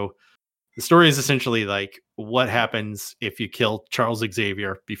 So the story is essentially like what happens if you kill Charles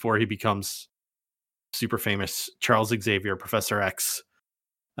Xavier before he becomes super famous. Charles Xavier, Professor X.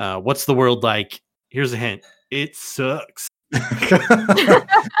 What's the world like? Here's a hint. It sucks.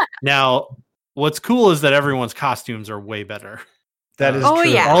 Now, what's cool is that everyone's costumes are way better. That is true.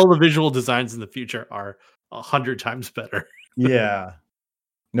 Yeah. All the visual designs in the future are 100 times better. Yeah.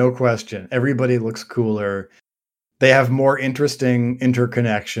 No question. Everybody looks cooler. They have more interesting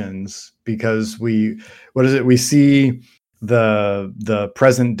interconnections because we see the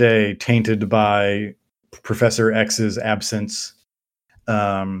present day tainted by Professor X's absence.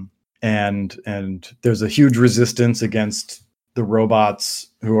 And there's a huge resistance against the robots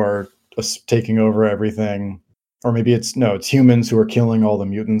who are taking over everything. Or maybe it's humans who are killing all the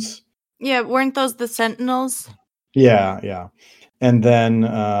mutants. Yeah, weren't those the Sentinels? Yeah. And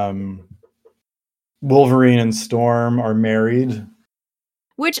then Wolverine and Storm are married.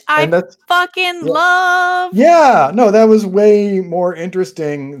 Which I fucking love. Yeah, no, that was way more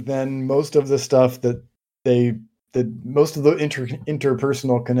interesting than most of the stuff that most of the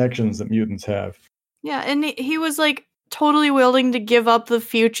interpersonal connections that mutants have. Yeah, and he was like totally willing to give up the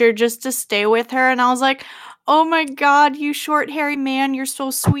future just to stay with her. And I was like, oh my God, you short hairy man, you're so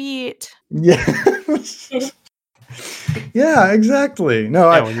sweet. Yeah. Yeah, exactly. No,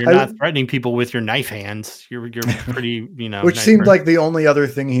 when you're not threatening people with your knife hands, you're pretty, which seemed like the only other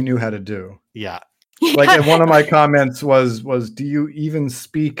thing he knew how to do. Yeah. Like, and one of my comments was, do you even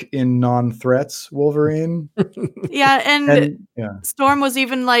speak in non-threats, Wolverine? Yeah, and Storm was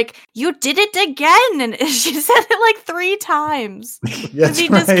even like, you did it again, and she said it like 3 times. Yes, he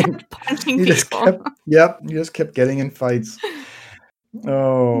just kept punching people. He just kept getting in fights.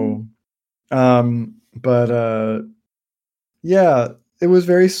 Oh, but yeah, it was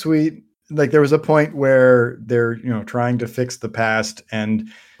very sweet. Like there was a point where they're trying to fix the past, and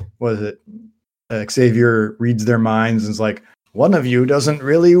Xavier reads their minds and is like, one of you doesn't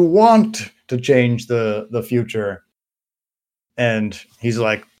really want to change the future. And he's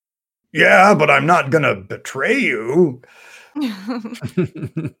like, yeah, but I'm not gonna betray you.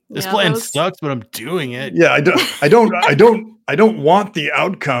 This plan sucks, but I'm doing it. Yeah, I don't want the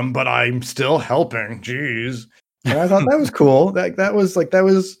outcome, but I'm still helping. Jeez. And I thought that was cool. That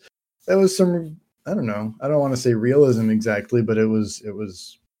was some, I don't know. I don't want to say realism exactly, but it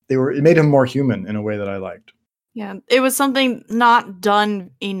made him more human in a way that I liked. Yeah, it was something not done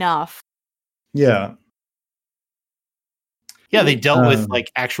enough. Yeah. Yeah, they dealt with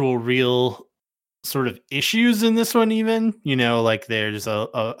like actual real sort of issues in this one even. Like there's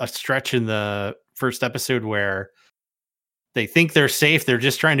a stretch in the first episode where they think they're safe. They're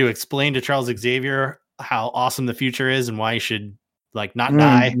just trying to explain to Charles Xavier how awesome the future is and why he should like not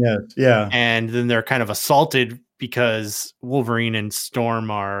die. Yeah. And then they're kind of assaulted because Wolverine and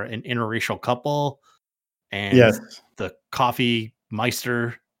Storm are an interracial couple. And the coffee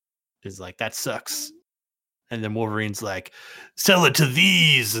meister is like, that sucks. And then Wolverine's like, sell it to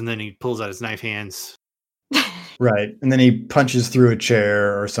these. And then he pulls out his knife hands. Right. And then he punches through a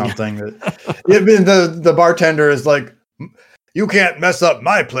chair or something. The bartender is like, you can't mess up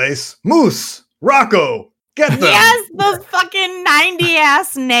my place. Moose, Rocco, get them. Yes, those fucking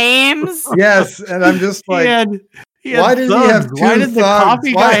 90-ass names. Yes. And I'm just like, he had why did he have thugs. Why two did the thugs?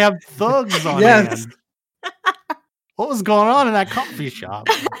 coffee Why- guy have thugs on Yes. hand? What was going on in that coffee shop?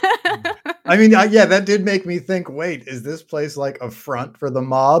 I mean, yeah, that did make me think, wait, is this place like a front for the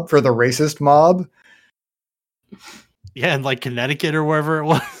mob, for the racist mob? Yeah, in like Connecticut or wherever it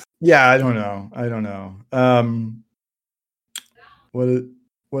was. Yeah, I don't know.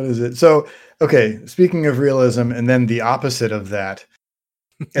 What is it? So, okay, speaking of realism and then the opposite of that,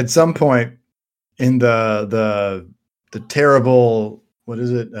 at some point in the terrible, what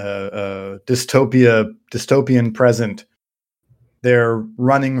is it? Dystopian present, they're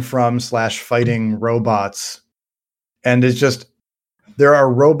running from / fighting robots. And it's just, there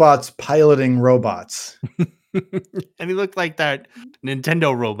are robots piloting robots. And he looked like that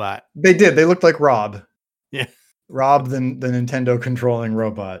Nintendo robot. They did. They looked like Rob. Yeah. Rob, the Nintendo controlling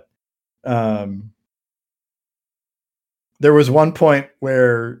robot. There was one point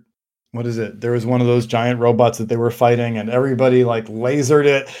where, what is it? There was one of those giant robots that they were fighting, and everybody like lasered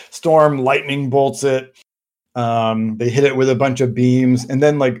it, storm lightning bolts it. They hit it with a bunch of beams, and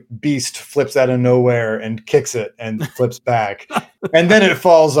then like Beast flips out of nowhere and kicks it and flips back. And then it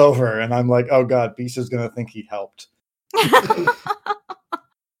falls over, and I'm like, oh god, Beast is gonna think he helped.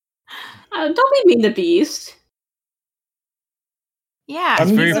 Don't be mean to Beast. Yeah, It's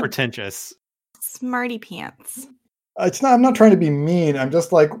mean, very he's a pretentious. smarty pants. It's not. I'm not trying to be mean. I'm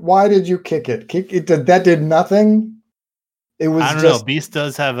just like, why did you kick it? Kick it. That did nothing. It was. I don't just know. Beast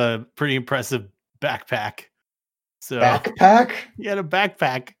does have a pretty impressive backpack. So backpack. he had a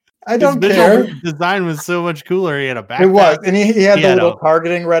backpack. I don't His care. visual design was so much cooler. He had a backpack. It was, and he had He the had little a-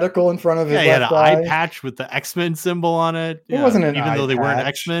 targeting reticle in front of his Yeah, he had an left eye eye. patch with the X-Men symbol on it. It wasn't an even eye though they weren't patch.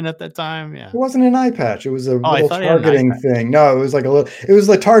 X-Men at that time. Yeah. It wasn't an eye patch. It was a I little thought he had an eye targeting patch. thing. No, it was like a little. It was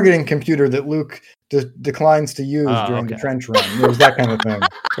the targeting computer that Luke declines to use Oh, during the okay. trench run. It was that kind of thing.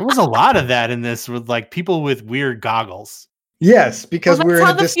 There was a lot of that in this with like people with weird goggles. Yes, because Well, we're in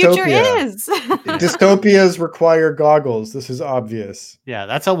a that's how the future dystopia. is. Dystopias require goggles. This is obvious. Yeah,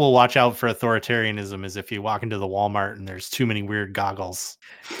 that's how we'll watch out for authoritarianism is if you walk into the Walmart and there's too many weird goggles.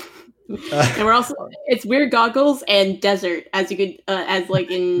 And we're also it's weird goggles and desert, as you could as like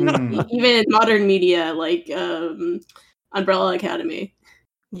in even in modern media, like Umbrella Academy.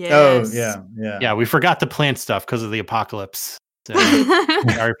 Yes. Oh yeah. Yeah, we forgot to plant stuff because of the apocalypse. So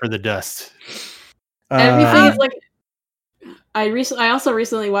sorry for the dust. Everything is like I also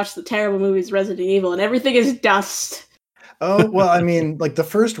recently watched the terrible movies Resident Evil, and everything is dust. Oh well, I mean, like the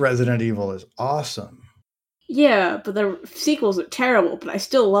first Resident Evil is awesome. Yeah, but the sequels are terrible, but I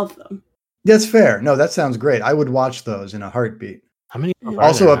still love them. That's fair. No, that sounds great. I would watch those in a heartbeat. How many? are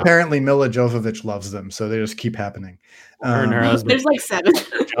Also, there now? apparently Mila Jovovich loves them, so they just keep happening. Her and her husband. There's like 7.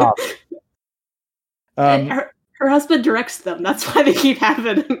 job. And her husband directs them. That's why they keep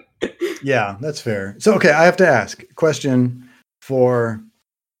happening. Yeah, that's fair. So, okay, I have to ask a question for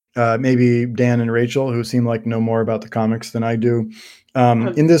maybe Dan and Rachel, who seem like know more about the comics than I do.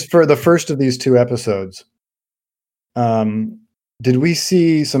 In this, for the first of these 2 episodes, did we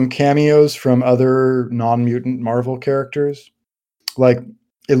see some cameos from other non-mutant Marvel characters? Like,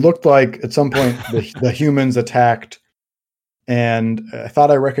 it looked like at some point the humans attacked, and I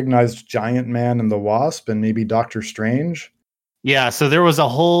thought I recognized Giant Man and the Wasp and maybe Doctor Strange. Yeah, so there was a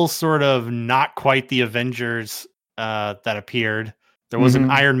whole sort of not quite the Avengers that appeared. There was an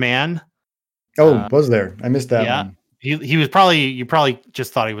Mhm. Iron Man. Oh, was there? I missed that yeah. one. He was probably you probably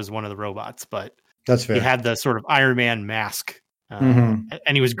just thought he was one of the robots, but That's fair. he had the sort of Iron Man mask, Mhm.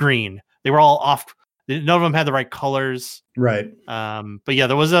 and he was green. They were all off. None of them had the right colors. Right. But yeah,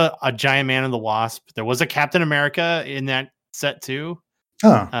 there was a Giant Man and the Wasp. There was a Captain America in that set too,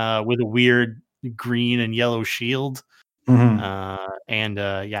 Huh. with a weird green and yellow shield. Mhm.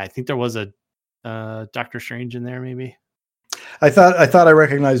 Yeah, I think there was a Doctor Strange in there, maybe. I thought I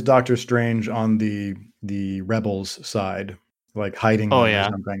recognized Doctor Strange on the Rebels side, like hiding Oh, them yeah.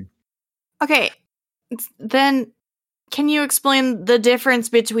 or something. Okay, then can you explain the difference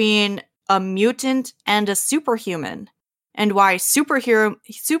between a mutant and a superhuman, and why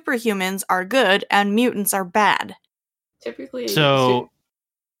superhumans are good and mutants are bad? Typically, So,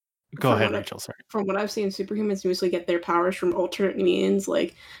 go from ahead, what I- Rachel. Sorry. from what I've seen, superhumans usually get their powers from alternate means.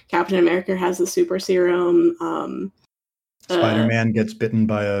 Like Captain America has the super serum. Spider-Man gets bitten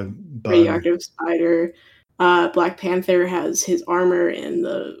by a bug. Radioactive spider. Black Panther has his armor and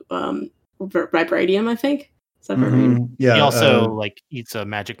the vibranium, I think. Submarine. Mhm. Yeah. He also like eats a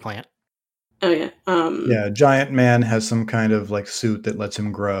magic plant. Oh yeah. yeah. Giant Man has some kind of like suit that lets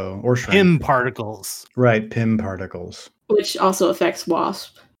him grow or shrink. Pim particles. Right. Pim particles. Which also affects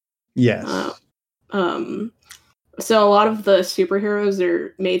Wasp. Yes. So a lot of the superheroes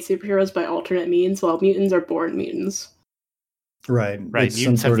are made superheroes by alternate means, while mutants are born mutants. Right. Right, It's some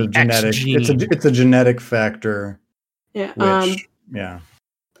mutants have sort the of genetic. X gene. It's a genetic factor. Yeah. Which, yeah.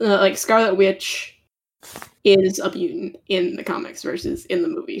 Like Scarlet Witch is a mutant in the comics versus in the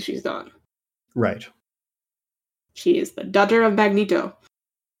movie she's not. Right. She is the daughter of Magneto.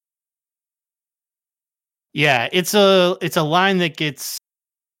 Yeah, it's a line that gets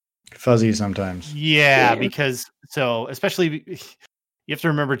Fuzzy sometimes. yeah, Yeah. because so especially you have to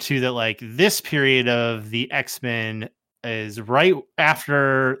remember too that like this period of the X-Men is right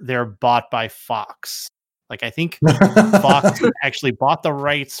after they're bought by Fox. Like I think Fox actually bought the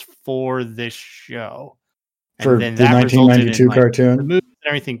rights for this show. For the 1992 like, cartoon. the movies and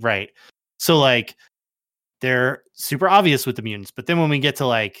everything, right? So like they're super obvious with the mutants, but then when we get to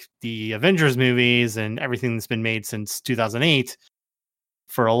like the Avengers movies and everything that's been made since 2008,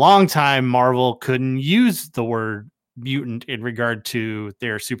 for a long time Marvel couldn't use the word mutant in regard to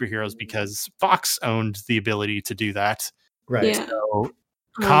their superheroes because Fox owned the ability to do that. Right. Yeah. So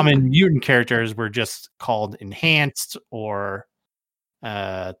common mutant characters were just called enhanced, or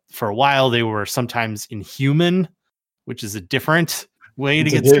for a while they were sometimes inhuman, which is a different way to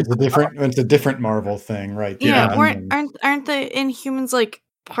get It's a different Marvel thing, right? Yeah, Yeah. aren't the Inhumans like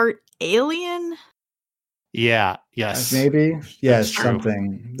part alien? Yeah, yes. Maybe. Yes, true.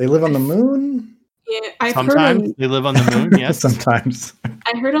 something. They live on the moon? Yeah, I've Sometimes heard they live on the moon, yes. Sometimes.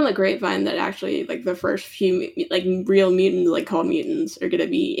 I heard on the grapevine that actually like the first few like real mutants, like called mutants, are gonna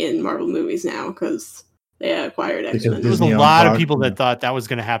be in Marvel movies now because they acquired Because X-Men. There was Disney a owns lot of Fox, people yeah. that thought that was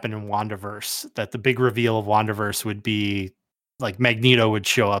going to happen in WandaVerse, that the big reveal of WandaVerse would be like Magneto would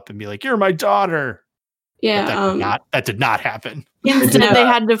show up and be like, "You're my daughter." Yeah, But that did not happen. Instead, they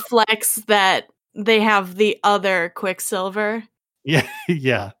had to flex that they have the other Quicksilver. Yeah,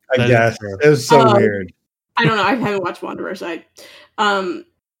 yeah. I that is guess. true. It was so weird. I don't know. I haven't watched WandaVerse.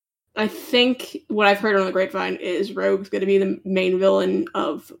 I think what I've heard on the grapevine is Rogue's going to be the main villain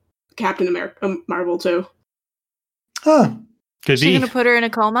of Captain America, Marvel 2. Huh. Could Is she be. gonna put her in a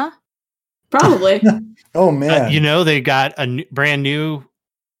coma? Probably. Oh man. You know, they got a brand new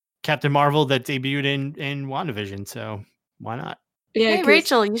Captain Marvel that debuted in WandaVision, so why not? Yeah, Hey, 'cause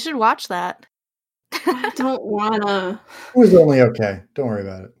Rachel, you should watch that. I don't wanna. It was only okay. Don't worry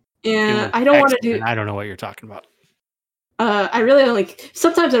about it. Yeah, It was I don't want to X-Men. do. I don't know what you're talking about.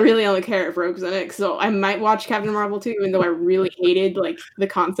 Sometimes I really only care if Rogue's in it, so I might watch Captain Marvel 2, even though I really hated like the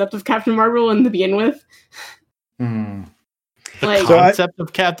concept of Captain Marvel in to begin with. Hmm. The Like- So concept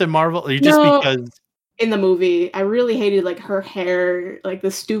of Captain Marvel, or just No. because In the movie, I really hated like her hair, like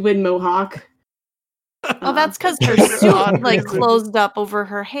the stupid mohawk. Well, that's because her God. suit like closed up over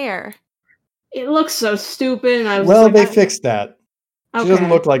her hair. It looks so stupid. And I was Well, like, they fixed that. She okay. doesn't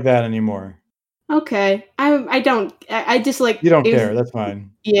look like that anymore. Okay, I just like You don't if- care. That's fine.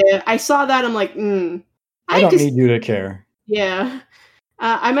 Yeah, I saw that. I'm like, I don't need you to care. Yeah,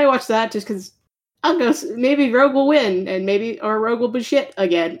 I might watch that just because I'll go. Maybe Rogue will win, and or Rogue will be shit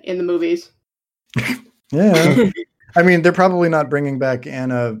again in the movies. Yeah. I mean, they're probably not bringing back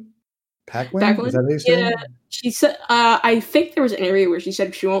Anna Paquin. Paquin? Is that how you say it? Yeah, she said. I think there was an interview where she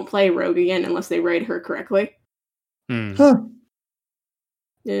said she won't play Rogue again unless they write her correctly. Huh.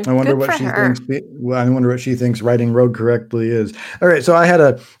 Yeah. I wonder Good what for she her. thinks. I wonder what she thinks writing Rogue correctly is. All right, so I had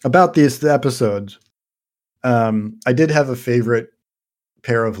about the episodes. I did have a favorite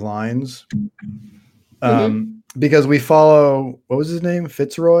pair of lines, because we follow, what was his name?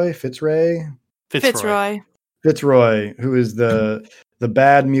 Fitzroy, Fitzroy. who is the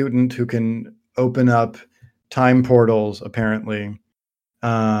bad mutant who can open up time portals apparently,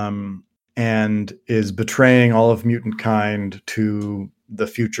 and is betraying all of mutant kind to the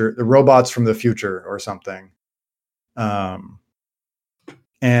future, the robots from the future or something.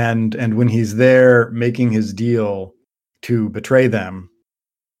 And when he's there making his deal to betray them,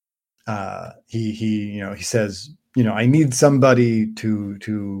 he says, I need somebody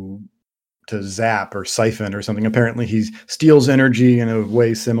to zap or siphon or something. Apparently he steals energy in a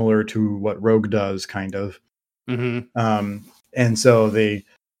way similar to what Rogue does, kind of. Mm-hmm. And so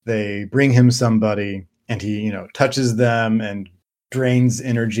they bring him somebody, and he, touches them and drains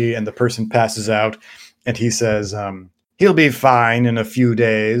energy, and the person passes out, and he says, he'll be fine in a few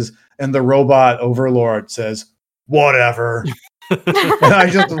days. And the robot overlord says, whatever. And I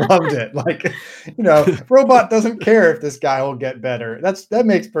just loved it. Like, robot doesn't care if this guy will get better. That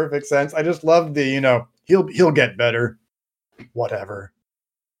makes perfect sense. I just loved the, he'll get better. Whatever.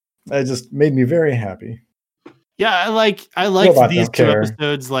 It just made me very happy. Yeah, I liked these two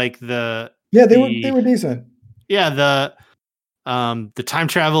episodes. Like they were decent. Yeah, the time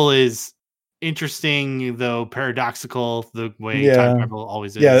travel is interesting, though paradoxical, the way time travel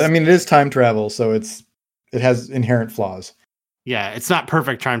always is. Yeah, I mean, it is time travel, so it has inherent flaws. Yeah, it's not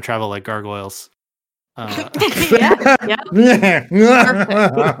perfect time travel like Gargoyles.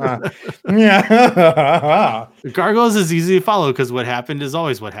 Gargoyles is easy to follow because what happened is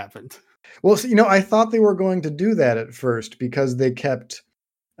always what happened. Well, so, I thought they were going to do that at first because they kept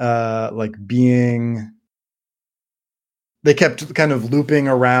they kept kind of looping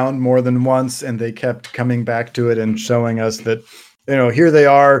around more than once, and they kept coming back to it and showing us that, here they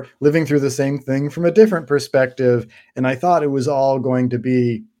are living through the same thing from a different perspective. And I thought it was all going to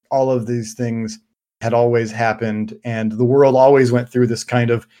be all of these things had always happened, and the world always went through this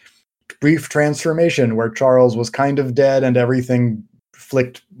kind of brief transformation where Charles was kind of dead and everything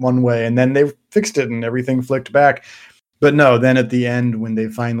flicked one way, and then they fixed it and everything flicked back. But no, then at the end, when they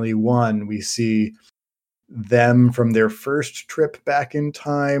finally won, we see them from their first trip back in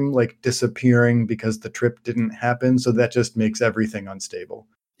time, like disappearing because the trip didn't happen. So that just makes everything unstable.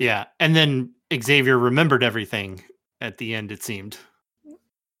 Yeah. And then Xavier remembered everything at the end, it seemed.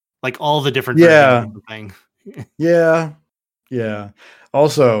 Like all the different versions of the thing. Yeah.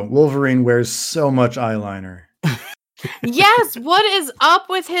 Also, Wolverine wears so much eyeliner. Yes, what is up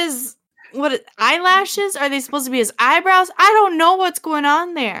with his eyelashes? Are they supposed to be his eyebrows? I don't know what's going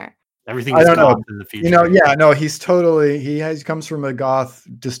on there. Everything is goth in the future. He comes from a goth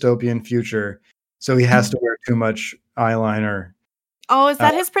dystopian future, so he has to wear too much eyeliner. Oh, is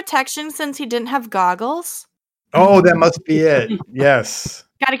that his protection since he didn't have goggles? Oh, that must be it. Yes.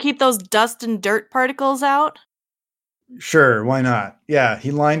 Got to keep those dust and dirt particles out? Sure, why not? Yeah, he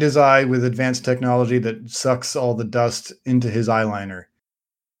lined his eye with advanced technology that sucks all the dust into his eyeliner.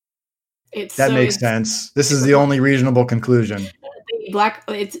 That makes sense. This is the only reasonable conclusion.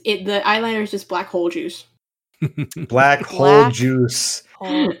 The eyeliner is just black hole juice. Black hole juice.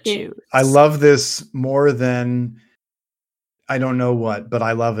 I love this more than I don't know what, but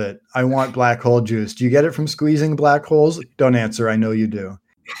I love it. I want black hole juice. Do you get it from squeezing black holes? Don't answer. I know you do.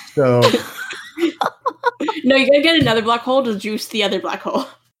 So no, you gotta get another black hole to juice the other black hole.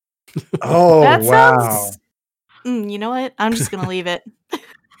 Oh, that wow. You know what? I'm just gonna leave it.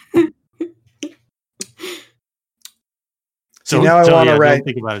 So now I want to write. Don't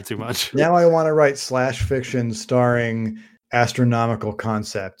think about it too much. Now I want to write slash fiction starring astronomical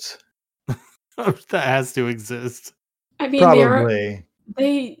concepts. That has to exist. I mean, probably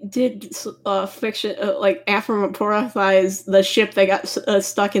they did fiction like anthropomorphize the ship that got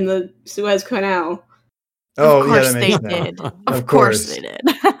stuck in the Suez Canal. Oh, of course they did. Of course they did.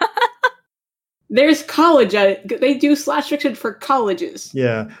 There's college. They do slash fiction for colleges.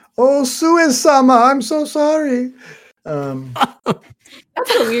 Yeah. Oh, Suez-sama, I'm so sorry. That's the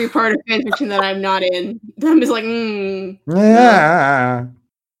weird part of fan fiction that I'm not in. I'm just like,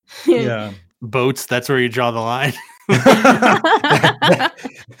 yeah. Boats, that's where you draw the line.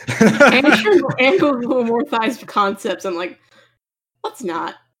 Anthropomorphized concepts. I'm like, let's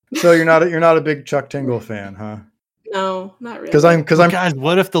not. So you're not a big Chuck Tingle fan, huh? No, not really. Because I'm guys,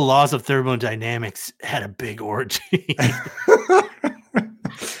 what if the laws of thermodynamics had a big orgy?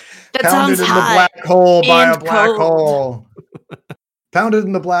 That Pounded sounds in the hot. black hole by a black cold. hole. Pounded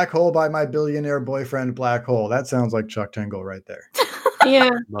in the black hole by my billionaire boyfriend, black hole. That sounds like Chuck Tingle right there. Yeah,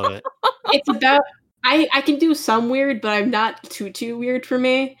 love it. It's about. I can do some weird, but I'm not too weird for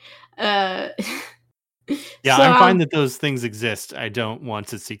me. Yeah, so, I'm fine that those things exist. I don't want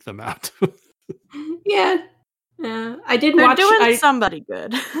to seek them out. Yeah. I did They're watch. doing somebody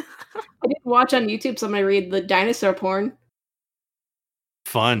good. I did watch on YouTube. Somebody read the dinosaur porn.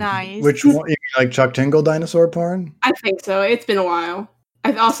 Fun. Nice. Which one? You mean like Chuck Tingle dinosaur porn? I think so. It's been a while.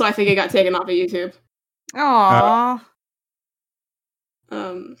 I think it got taken off of YouTube. Aww.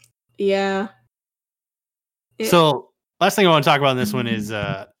 Yeah. So, last thing I want to talk about in this one is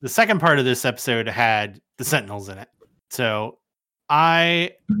the second part of this episode had the Sentinels in it. So, the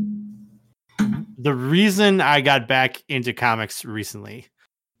reason I got back into comics recently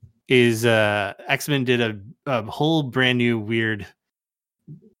is X-Men did a whole brand new weird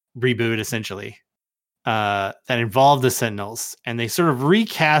reboot, essentially, that involved the Sentinels, and they sort of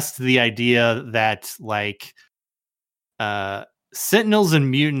recast the idea that like Sentinels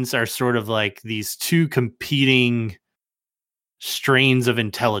and mutants are sort of like these two competing strains of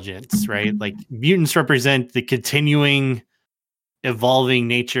intelligence, right? Like mutants represent the continuing evolving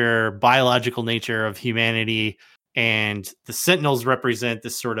nature, biological nature of humanity, and the Sentinels represent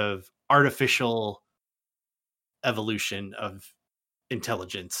this sort of artificial evolution of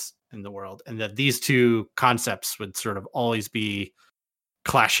intelligence in the world, and that these two concepts would sort of always be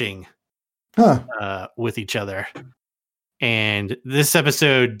clashing with each other. And this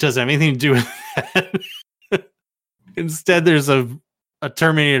episode doesn't have anything to do with that. Instead, there's a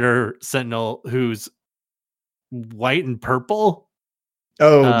Terminator Sentinel who's white and purple.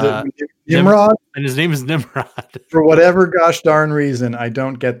 Oh, Nimrod? And his name is Nimrod. For whatever gosh darn reason, I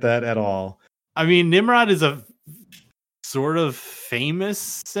don't get that at all. I mean, Nimrod is a sort of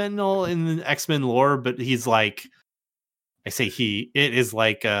famous Sentinel in the X-Men lore, but he's like, it is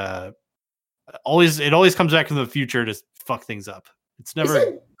like it always comes back from the future to fuck things up. It's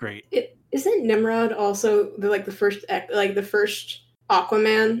never great. Isn't Nimrod also the first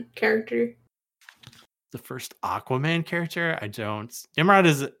Aquaman character? The first Aquaman character? I don't. Nimrod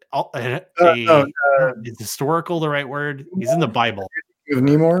is is historical the right word? He's in the Bible. You have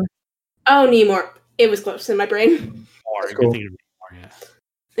Namor? Oh, Namor. It was close in my brain. Cool.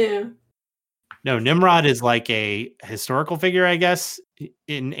 Yeah. No, Nimrod is like a historical figure, I guess,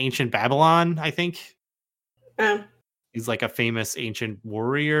 in ancient Babylon, I think. Oh. He's like a famous ancient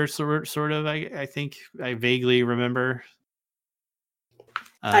warrior, sort of. I think I vaguely remember.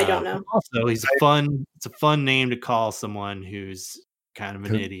 I don't know. Also, it's a fun name to call someone who's kind of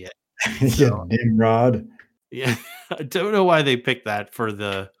an idiot. Yeah, Nimrod. Yeah, I don't know why they picked that for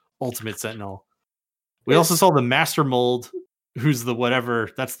the Ultimate Sentinel. We also saw the Master Mold, who's the whatever.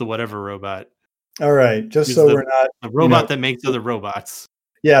 That's the whatever robot. All right, we're not the robot that makes other robots.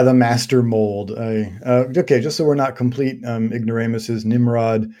 Yeah, the Master Mold. Okay, just so we're not complete ignoramuses,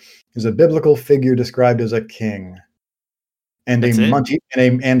 Nimrod is a biblical figure described as a king and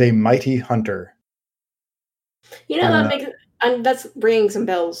a mighty hunter. That's ringing some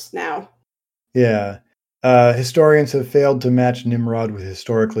bells now. Yeah. Historians have failed to match Nimrod with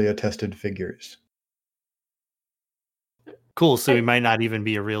historically attested figures. Cool, so he might not even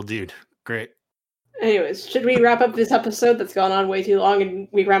be a real dude. Great. Anyways, should we wrap up this episode that's gone on way too long and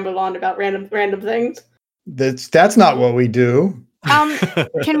we rambled on about random things? That's not what we do.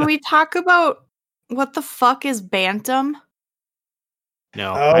 Can we talk about what the fuck is Bantam?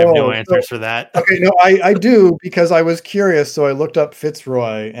 No, I have no answers for that. Okay, no, I do, because I was curious, so I looked up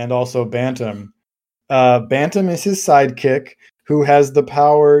Fitzroy and also Bantam. Bantam is his sidekick who has the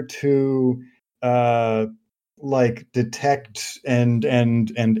power to detect and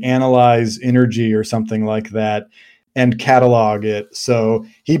analyze energy or something like that and catalog it. So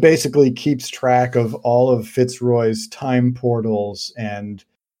he basically keeps track of all of Fitzroy's time portals and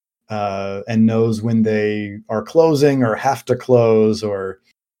knows when they are closing or have to close or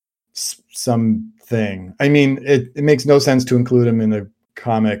something. I mean, it makes no sense to include him in the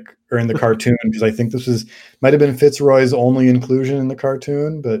comic or in the cartoon, because I think this might have been Fitzroy's only inclusion in the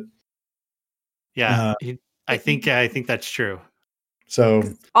cartoon, but yeah, I think that's true. So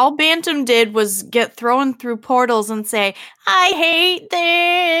all Bantam did was get thrown through portals and say, "I hate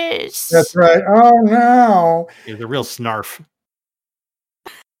this." That's right. Oh no! He's a real snarf.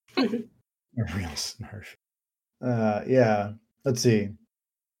 A real snarf. Yeah. Let's see.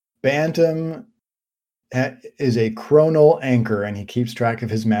 Bantam is a chronal anchor, and he keeps track of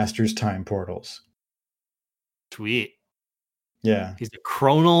his master's time portals. Sweet. Yeah. He's a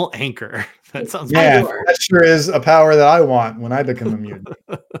chronal anchor. That sounds that sure is a power that I want when I become a mutant.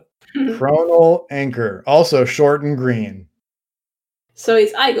 Chronal anchor. Also short and green. So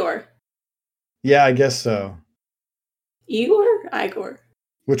he's Igor. Yeah, I guess so. Igor? Igor.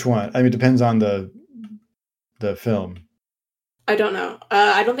 Which one? I mean, it depends on the film. I don't know.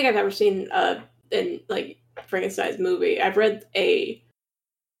 I don't think I've ever seen Frankenstein's movie. I've read a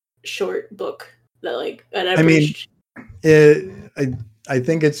short book that I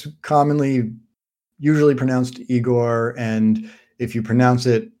think it's usually pronounced Igor, and if you pronounce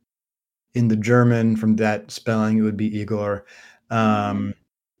it in the German from that spelling, it would be Igor.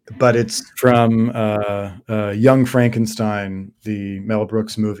 But it's from Young Frankenstein, the Mel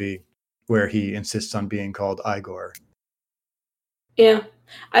Brooks movie, where he insists on being called Igor. Yeah,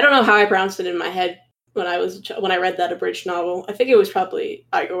 I don't know how I pronounced it in my head when I read that abridged novel. I think it was probably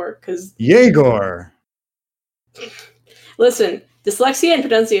Igor, because Yegor. Listen, dyslexia and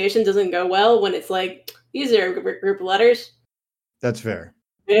pronunciation doesn't go well when it's like, these are a group of letters. That's fair.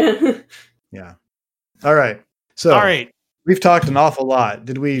 Yeah. Yeah. All right. So we've talked an awful lot.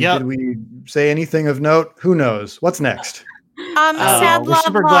 Did we say anything of note? Who knows? What's next? Sad we're love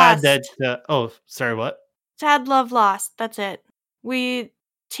super lost. glad that sorry, what? Sad love lost. That's it. We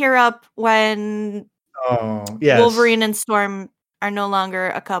tear up when Oh, yes. Wolverine and Storm are no longer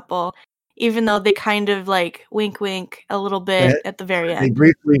a couple, even though they kind of like wink wink a little bit at the very They end.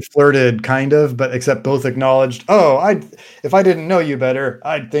 briefly flirted, kind of, but except both acknowledged, if I didn't know you better,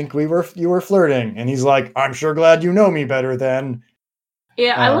 I'd think you were flirting. And he's like, I'm sure glad you know me better then.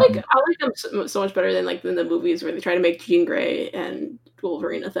 Yeah, I like them so much better than like in the movies where they try to make Jean Grey and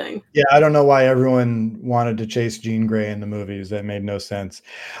Wolverine a thing. Yeah, I don't know why everyone wanted to chase Jean Grey in the movies. That made no sense.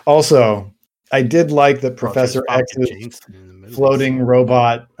 Also, I did like that Professor X's floating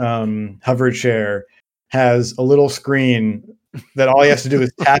robot hover chair has a little screen that all he has to do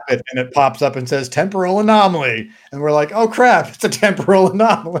is tap it and it pops up and says temporal anomaly. And we're like, oh crap, it's a temporal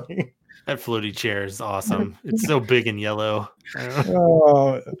anomaly. That floaty chair is awesome. It's so big and yellow.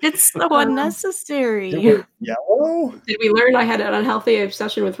 It's so unnecessary. Yellow? Did we learn I had an unhealthy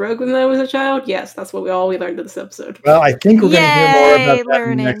obsession with Rogue when I was a child? Yes, that's what we learned in this episode. Well, I think we're going to hear more about that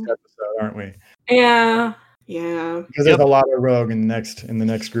in the next episode, aren't we? Yeah. Because there's a lot of Rogue in the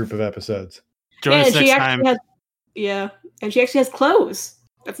next group of episodes. Join us next time. And she actually has clothes.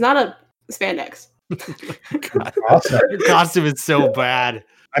 That's not a spandex. God. Awesome. Her costume is so bad.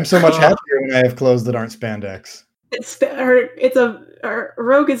 I'm so much happier when I have clothes that aren't spandex. Rogue is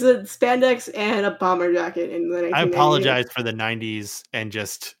a spandex and a bomber jacket in the 1990s. I apologize for the 90s and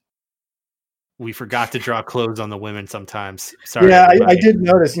just we forgot to draw clothes on the women sometimes. Sorry. Yeah, I did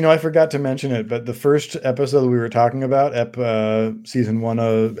notice. I forgot to mention it, but the first episode we were talking about, season 1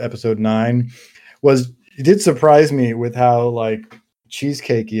 of episode 9, it did surprise me with how like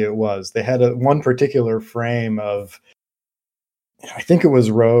cheesecakey it was. They had one particular frame of, I think it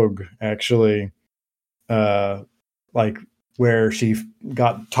was Rogue actually, like where she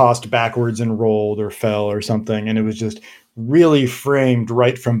got tossed backwards and rolled or fell or something, and it was just really framed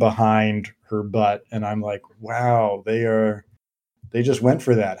right from behind her butt. And I'm like, wow, they just went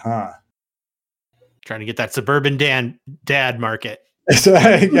for that, huh? Trying to get that suburban dad market. So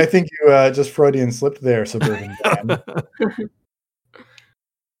I think you just Freudian slipped there, suburban dad.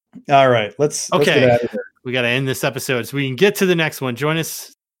 All right, let's get out of here. We got to end this episode so we can get to the next one. Join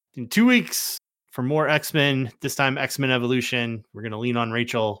us in 2 weeks for more X-Men, this time X-Men Evolution. We're going to lean on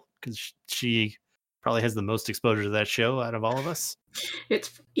Rachel because she probably has the most exposure to that show out of all of us.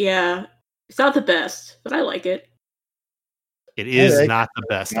 It's not the best, but I like it. It is not the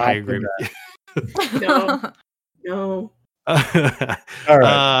best. I agree with you. No. All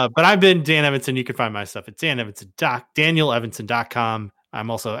right. But I've been Dan Evanson. You can find my stuff at DanielEvanson.com. I'm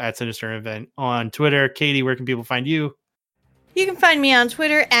also at Sinister Event on Twitter. Katie, where can people find you? You can find me on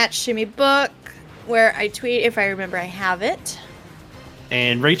Twitter at ShimmyBook, where I tweet if I remember I have it.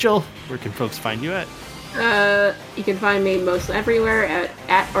 And Rachel, where can folks find you at? You can find me mostly everywhere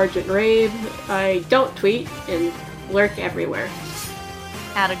at Argent Rave. I don't tweet and lurk everywhere.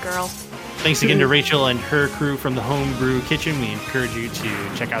 Atta girl. Thanks again to Rachel and her crew from the Homebrew Kitchen. We encourage you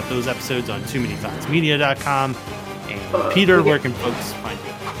to check out those episodes on TooManyThoughtsMedia.com. And Peter, where can folks find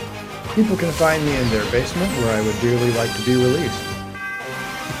you? People can find me in their basement, where I would dearly like to be released.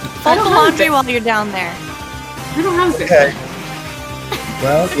 Fold the laundry while you're down there. I don't have okay.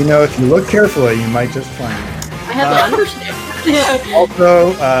 Well, if you look carefully, you might just find it. I have the understand.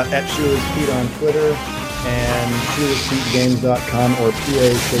 Also, at Sheila's Pete on Twitter and Sheila'sPeteGames.com or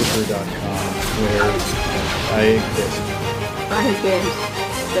PAShaper.com, where I exist. Buy his games.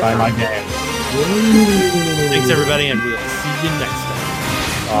 Buy my games. Thanks, everybody, and we'll see you next time.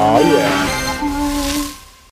 Oh, yeah.